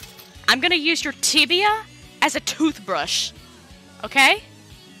 I'm gonna use your tibia as a toothbrush. Okay?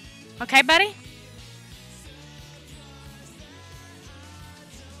 Okay, buddy?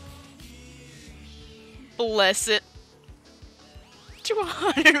 Bless it.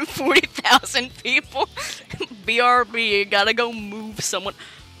 240,000 people. BRB, gotta go move someone.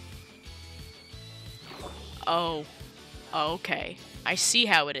 Oh. Okay. I see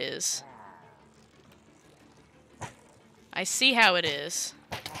how it is. I see how it is.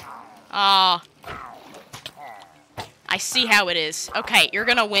 Ah. I see how it is. Okay, you're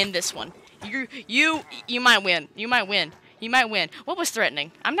gonna win this one. You might win. You might win. You might win. What was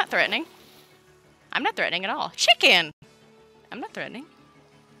threatening? I'm not threatening. I'm not threatening at all. Chicken! I'm not threatening.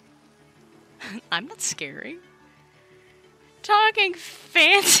 I'm not scary. Talking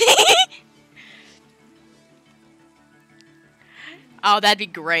fancy? Oh, that'd be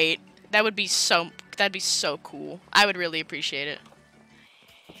great. That'd be so cool. I would really appreciate it.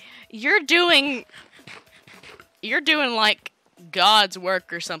 You're doing like God's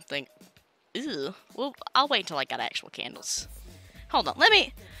work or something. Ew. Well, I'll wait until I got actual candles. Hold on. Let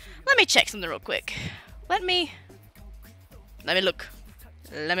me check something real quick. Let me look.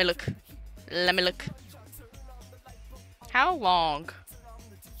 Let me look. How long?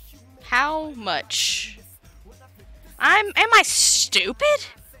 How much? Am I stupid?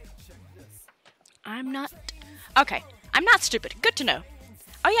 I'm not. Okay, I'm not stupid. Good to know.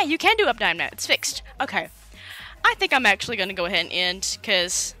 Oh yeah, you can do up time now. It's fixed. Okay. I think I'm actually gonna go ahead and end,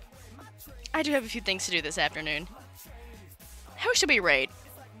 because I do have a few things to do this afternoon. Who should we raid?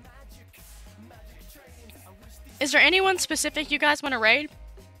 Is there anyone specific you guys want to raid?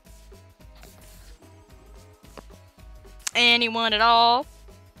 Anyone at all?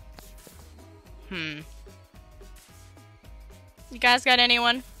 You guys got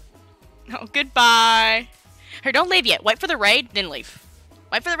anyone? Oh, goodbye. Here, don't leave yet. Wait for the raid, then leave.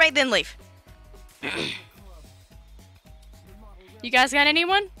 Wait for the raid, then leave. You guys got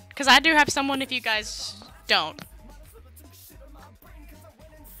anyone? Because I do have someone if you guys don't.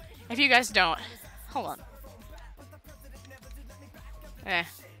 If you guys don't. Hold on.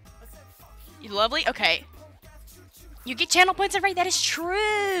 You lovely? Okay. You get channel points every raid. That is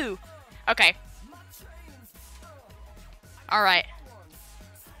true. Okay. Alright.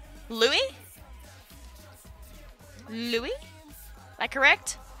 Louis? Louis? That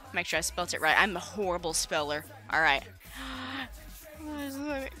correct? Make sure I spelled it right. I'm a horrible speller. Alright.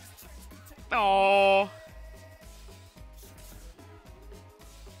 Oh.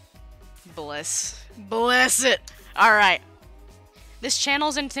 Bless it. Alright. This channel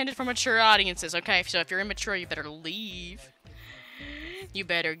is intended for mature audiences, okay? So if you're immature, you better leave. You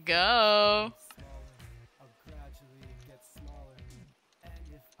better go.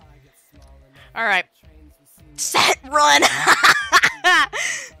 Alright. Set, run!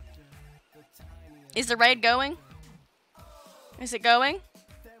 Is the raid going? Is it going?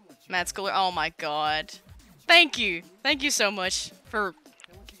 Matt Schooler, oh my god. Thank you. Thank you so much for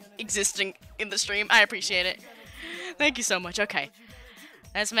existing in the stream. I appreciate it. Thank you so much. Okay.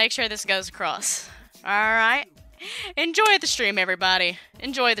 Let's make sure this goes across. Alright. Enjoy the stream, everybody.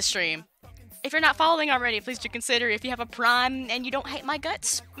 Enjoy the stream. If you're not following already, please do consider, if you have a Prime and you don't hate my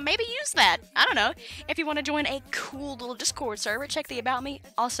guts, maybe use that. I don't know. If you want to join a cool little Discord server, check the About Me.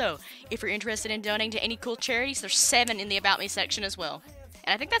 Also, if you're interested in donating to any cool charities, there's 7 in the About Me section as well.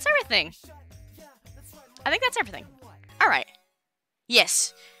 And I think that's everything. Alright.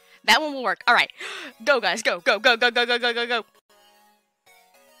 Yes. That one will work. Alright. Go, guys. Go, go, go, go, go, go, go, go, go.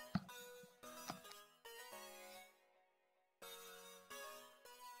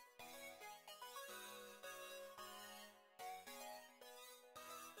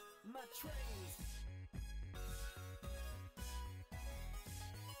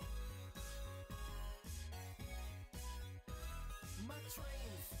 My train